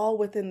might fall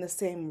within the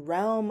same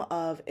realm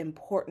of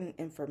important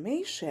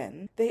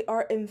information, they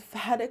are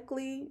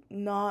emphatically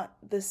not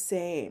the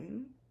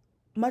same.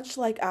 Much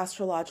like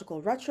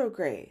astrological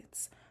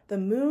retrogrades, the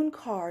moon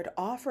card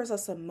offers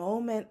us a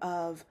moment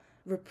of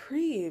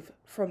reprieve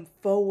from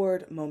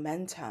forward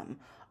momentum,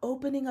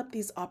 opening up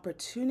these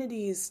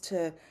opportunities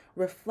to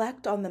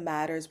reflect on the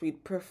matters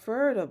we'd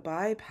prefer to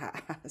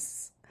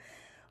bypass.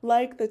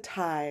 Like the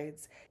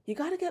tides, you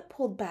gotta get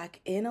pulled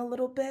back in a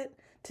little bit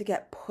to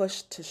get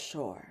pushed to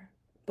shore.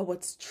 But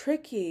what's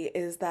tricky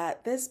is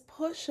that this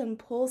push and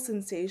pull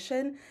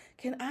sensation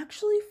can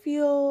actually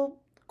feel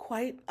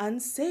quite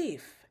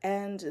unsafe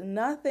and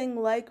nothing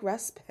like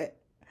respite.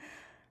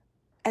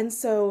 And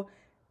so,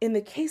 in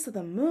the case of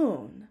the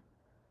moon,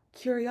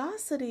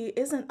 curiosity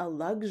isn't a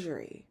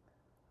luxury,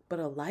 but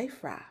a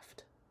life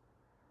raft.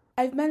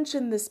 I've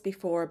mentioned this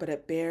before, but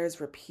it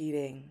bears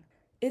repeating.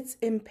 It's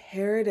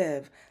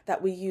imperative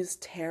that we use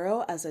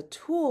tarot as a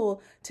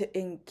tool to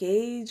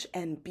engage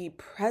and be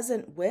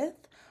present with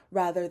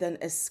rather than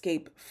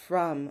escape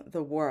from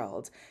the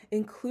world,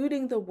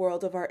 including the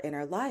world of our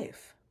inner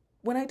life.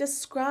 When I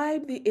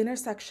describe the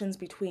intersections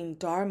between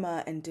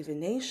Dharma and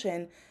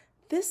divination,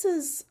 this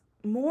is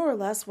more or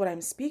less what I'm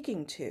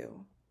speaking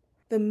to.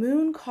 The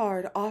moon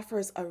card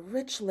offers a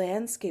rich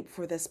landscape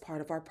for this part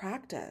of our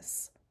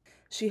practice.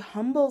 She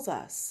humbles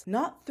us,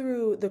 not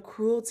through the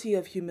cruelty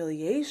of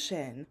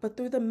humiliation, but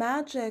through the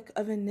magic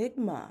of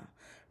enigma,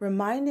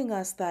 reminding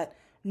us that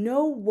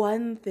no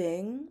one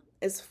thing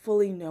is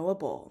fully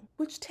knowable,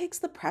 which takes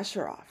the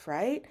pressure off,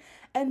 right?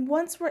 And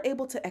once we're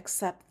able to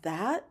accept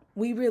that,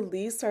 we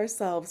release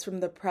ourselves from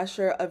the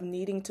pressure of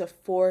needing to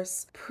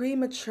force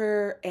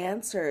premature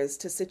answers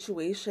to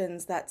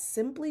situations that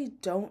simply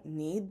don't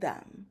need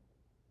them.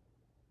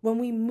 When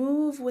we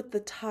move with the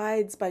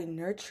tides by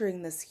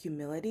nurturing this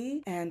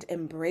humility and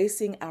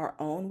embracing our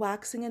own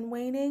waxing and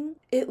waning,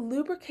 it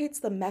lubricates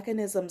the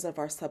mechanisms of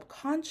our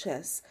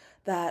subconscious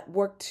that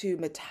work to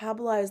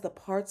metabolize the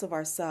parts of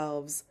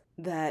ourselves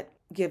that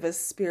give us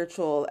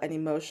spiritual and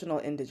emotional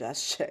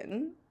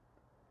indigestion.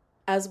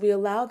 As we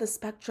allow the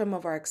spectrum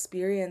of our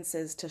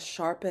experiences to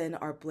sharpen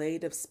our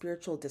blade of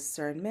spiritual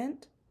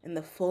discernment, in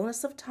the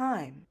fullness of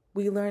time,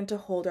 we learn to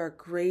hold our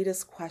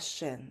greatest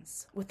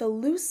questions with a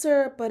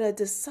looser but a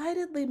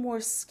decidedly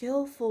more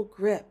skillful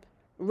grip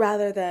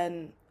rather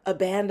than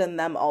abandon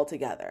them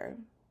altogether.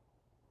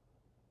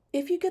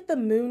 If you get the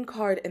moon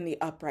card in the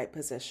upright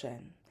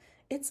position,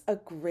 it's a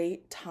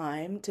great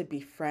time to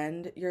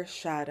befriend your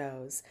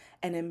shadows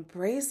and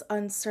embrace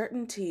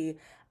uncertainty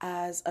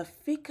as a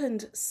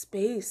fecund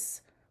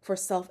space for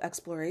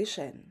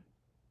self-exploration.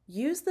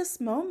 Use this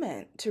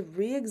moment to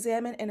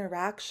re-examine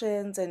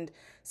interactions and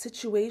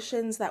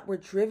situations that were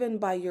driven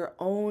by your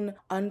own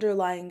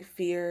underlying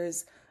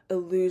fears,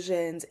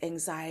 illusions,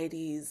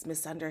 anxieties,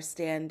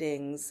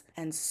 misunderstandings,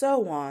 and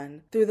so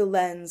on through the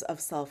lens of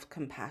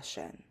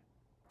self-compassion.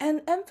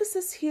 And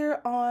emphasis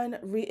here on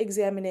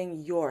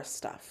re-examining your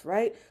stuff,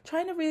 right?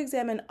 Trying to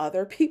re-examine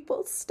other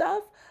people's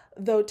stuff,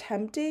 though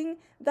tempting,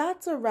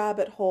 that's a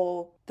rabbit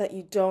hole that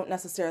you don't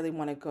necessarily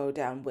want to go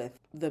down with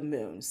the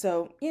moon.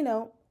 So,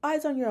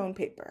 eyes on your own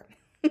paper.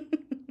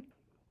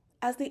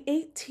 As the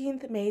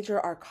 18th major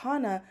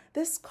arcana,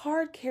 this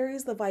card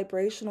carries the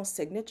vibrational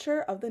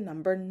signature of the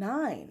number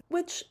 9,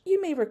 which you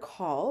may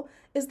recall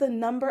is the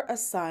number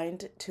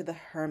assigned to the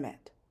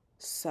Hermit.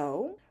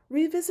 So,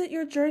 revisit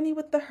your journey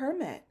with the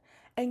Hermit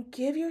and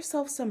give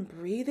yourself some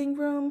breathing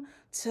room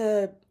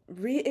to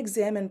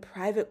re-examine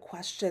private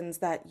questions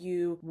that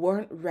you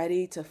weren't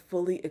ready to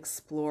fully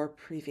explore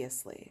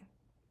previously.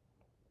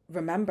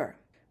 Remember,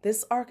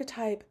 this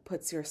archetype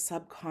puts your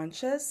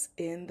subconscious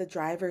in the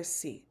driver's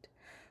seat.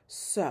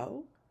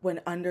 So, when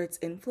under its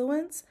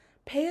influence,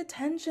 pay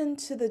attention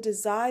to the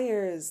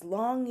desires,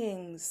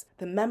 longings,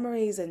 the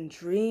memories and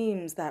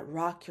dreams that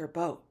rock your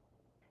boat.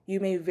 You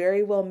may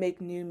very well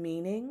make new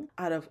meaning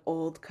out of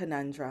old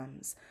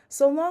conundrums,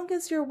 so long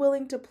as you're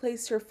willing to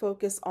place your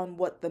focus on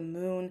what the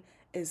moon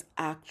is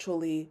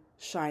actually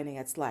shining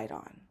its light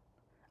on.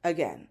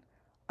 Again,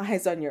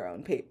 eyes on your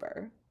own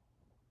paper.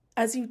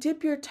 As you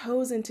dip your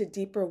toes into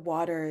deeper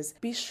waters,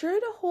 be sure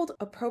to hold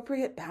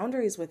appropriate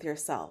boundaries with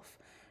yourself.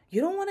 You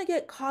don't want to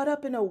get caught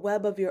up in a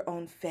web of your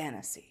own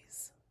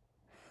fantasies.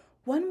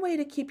 One way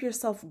to keep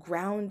yourself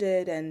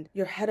grounded and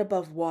your head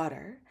above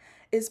water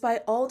is by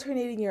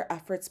alternating your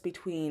efforts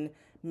between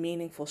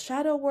meaningful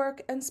shadow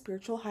work and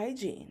spiritual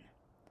hygiene.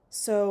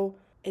 So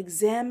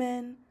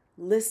examine,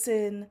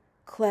 listen,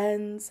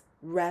 cleanse,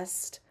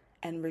 rest,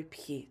 and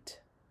repeat.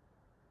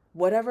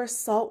 Whatever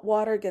salt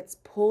water gets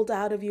pulled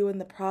out of you in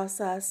the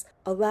process,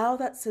 allow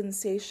that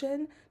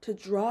sensation to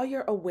draw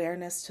your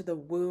awareness to the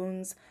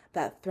wounds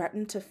that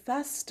threaten to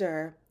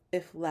fester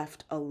if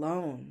left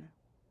alone.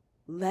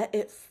 Let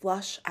it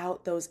flush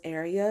out those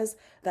areas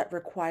that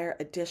require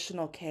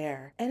additional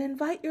care and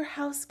invite your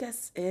house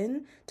guests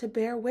in to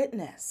bear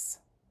witness.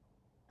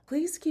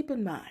 Please keep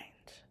in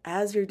mind,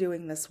 as you're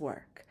doing this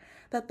work,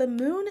 that the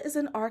moon is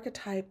an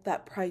archetype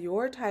that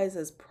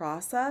prioritizes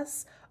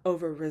process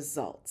over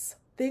results.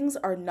 Things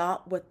are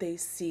not what they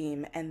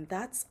seem, and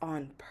that's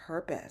on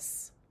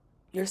purpose.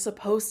 You're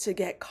supposed to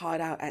get caught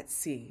out at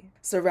sea,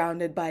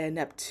 surrounded by a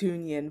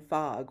Neptunian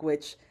fog,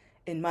 which,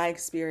 in my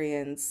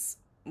experience,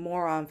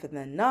 more often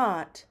than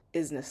not,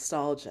 is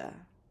nostalgia.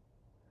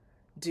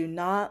 Do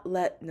not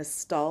let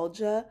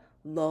nostalgia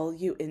lull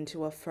you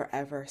into a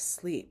forever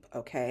sleep,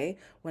 okay?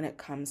 When it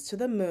comes to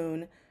the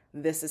moon,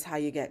 this is how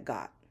you get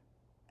got.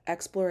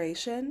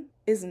 Exploration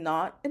is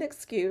not an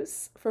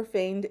excuse for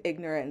feigned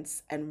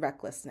ignorance and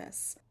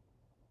recklessness.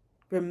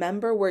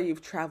 Remember where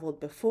you've traveled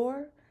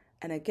before,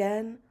 and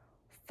again,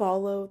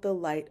 follow the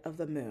light of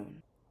the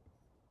moon.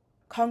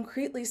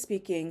 Concretely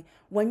speaking,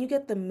 when you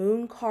get the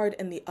moon card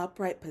in the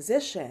upright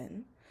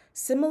position,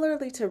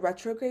 similarly to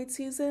retrograde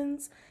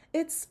seasons,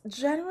 it's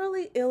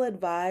generally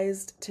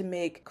ill-advised to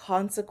make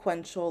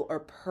consequential or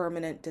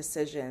permanent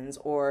decisions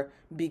or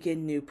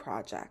begin new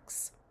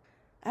projects.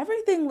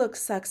 Everything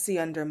looks sexy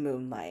under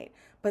moonlight,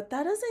 but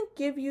that doesn't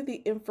give you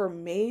the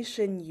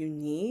information you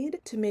need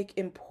to make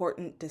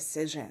important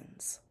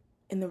decisions.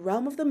 In the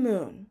realm of the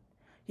moon,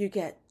 you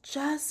get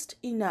just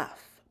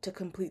enough to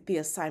complete the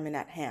assignment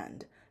at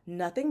hand.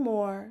 Nothing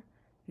more,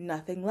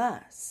 nothing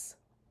less.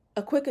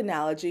 A quick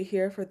analogy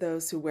here for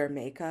those who wear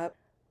makeup.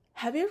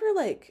 Have you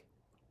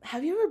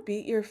ever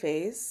beat your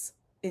face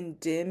in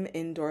dim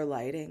indoor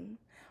lighting,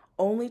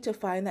 only to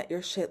find that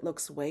your shit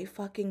looks way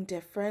fucking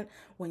different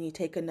when you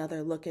take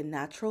another look in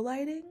natural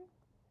lighting?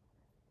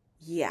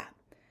 Yeah.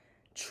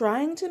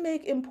 Trying to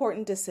make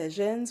important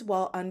decisions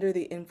while under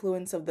the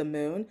influence of the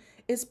moon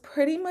is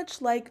pretty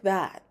much like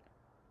that.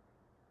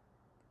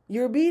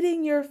 You're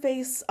beating your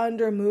face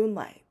under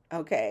moonlight,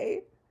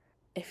 okay?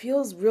 It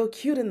feels real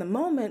cute in the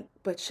moment,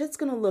 but shit's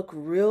gonna look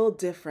real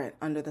different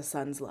under the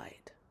sun's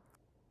light.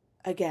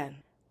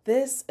 Again,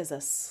 this is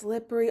a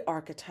slippery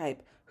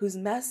archetype whose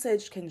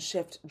message can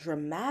shift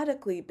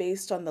dramatically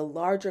based on the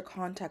larger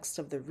context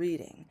of the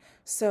reading.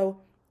 So,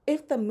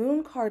 if the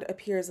moon card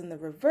appears in the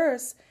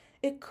reverse,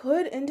 it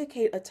could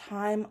indicate a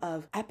time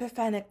of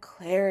epiphanic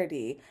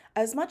clarity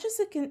as much as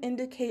it can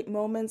indicate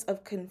moments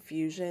of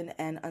confusion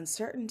and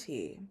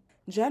uncertainty.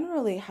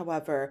 Generally,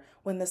 however,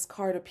 when this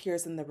card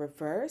appears in the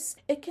reverse,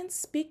 it can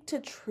speak to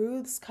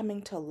truths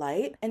coming to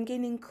light and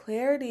gaining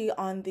clarity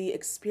on the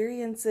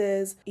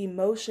experiences,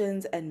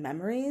 emotions, and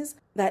memories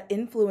that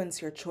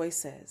influence your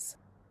choices.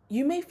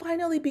 You may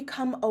finally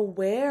become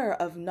aware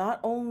of not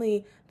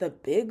only the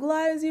big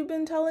lies you've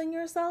been telling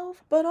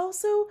yourself, but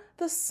also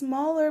the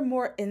smaller,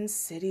 more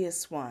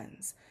insidious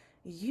ones.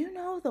 You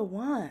know the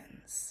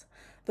ones.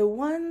 The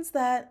ones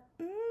that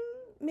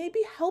maybe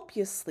help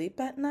you sleep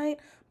at night,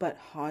 but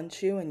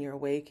haunt you in your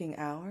waking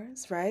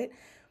hours, right?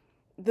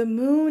 The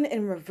moon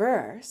in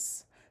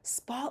reverse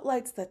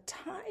spotlights the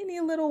tiny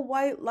little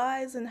white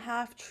lies and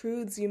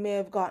half-truths you may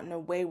have gotten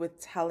away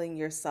with telling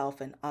yourself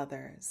and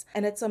others.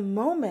 And it's a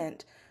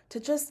moment to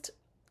just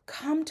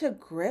come to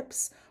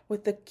grips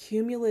with the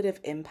cumulative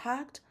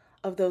impact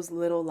of those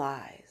little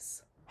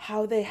lies,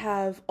 how they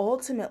have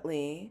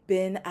ultimately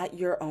been at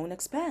your own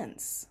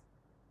expense.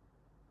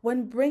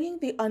 When bringing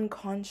the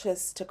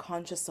unconscious to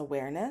conscious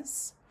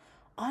awareness,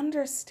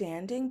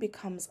 understanding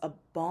becomes a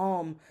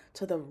balm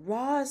to the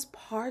rawest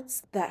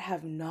parts that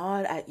have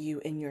gnawed at you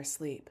in your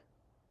sleep.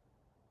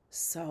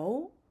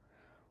 So,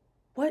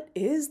 what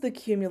is the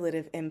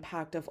cumulative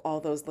impact of all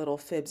those little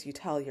fibs you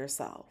tell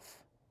yourself?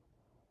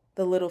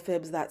 The little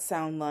fibs that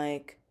sound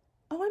like,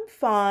 oh, I'm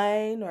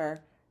fine,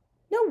 or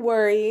no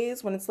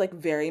worries, when it's like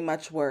very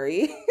much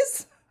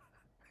worries,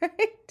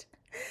 right?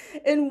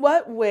 In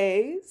what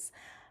ways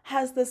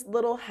has this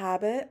little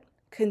habit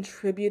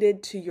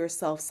contributed to your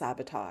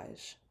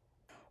self-sabotage?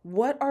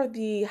 What are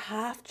the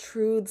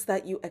half-truths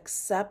that you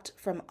accept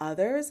from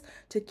others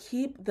to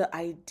keep the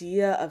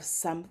idea of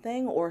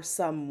something or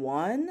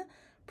someone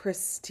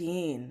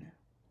pristine?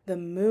 The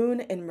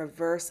moon in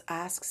reverse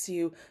asks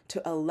you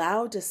to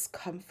allow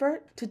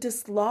discomfort to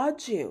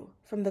dislodge you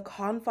from the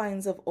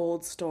confines of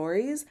old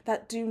stories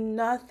that do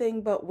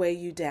nothing but weigh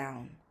you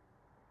down.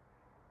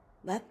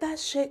 Let that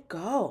shit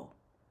go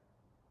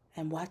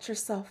and watch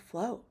yourself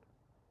float.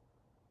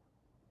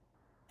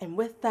 And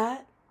with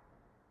that,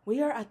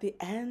 we are at the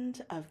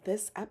end of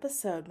this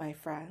episode, my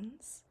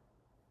friends.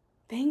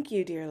 Thank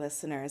you, dear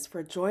listeners,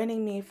 for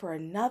joining me for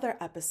another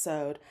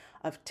episode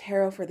of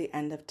Tarot for the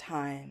End of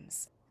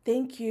Times.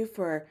 Thank you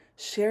for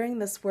sharing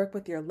this work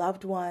with your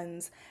loved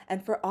ones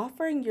and for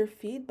offering your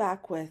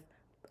feedback with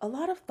a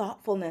lot of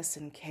thoughtfulness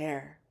and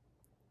care.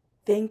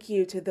 Thank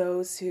you to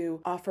those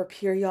who offer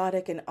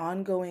periodic and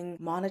ongoing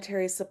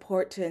monetary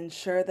support to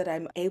ensure that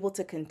I'm able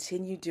to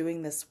continue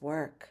doing this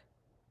work.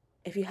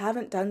 If you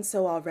haven't done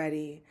so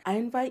already, I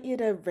invite you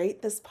to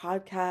rate this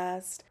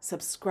podcast,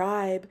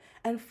 subscribe,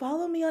 and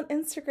follow me on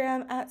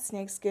Instagram at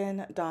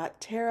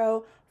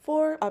snakeskin.tarot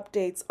for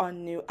updates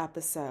on new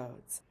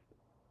episodes.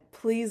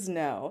 Please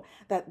know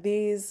that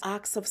these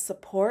acts of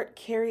support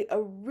carry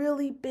a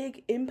really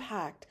big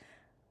impact.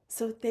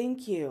 So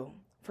thank you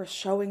for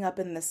showing up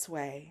in this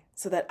way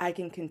so that I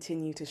can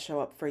continue to show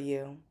up for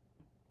you.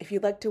 If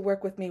you'd like to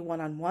work with me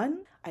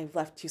one-on-one, I've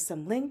left you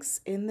some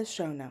links in the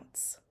show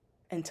notes.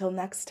 Until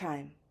next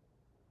time,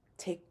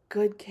 take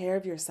good care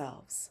of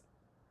yourselves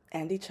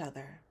and each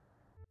other.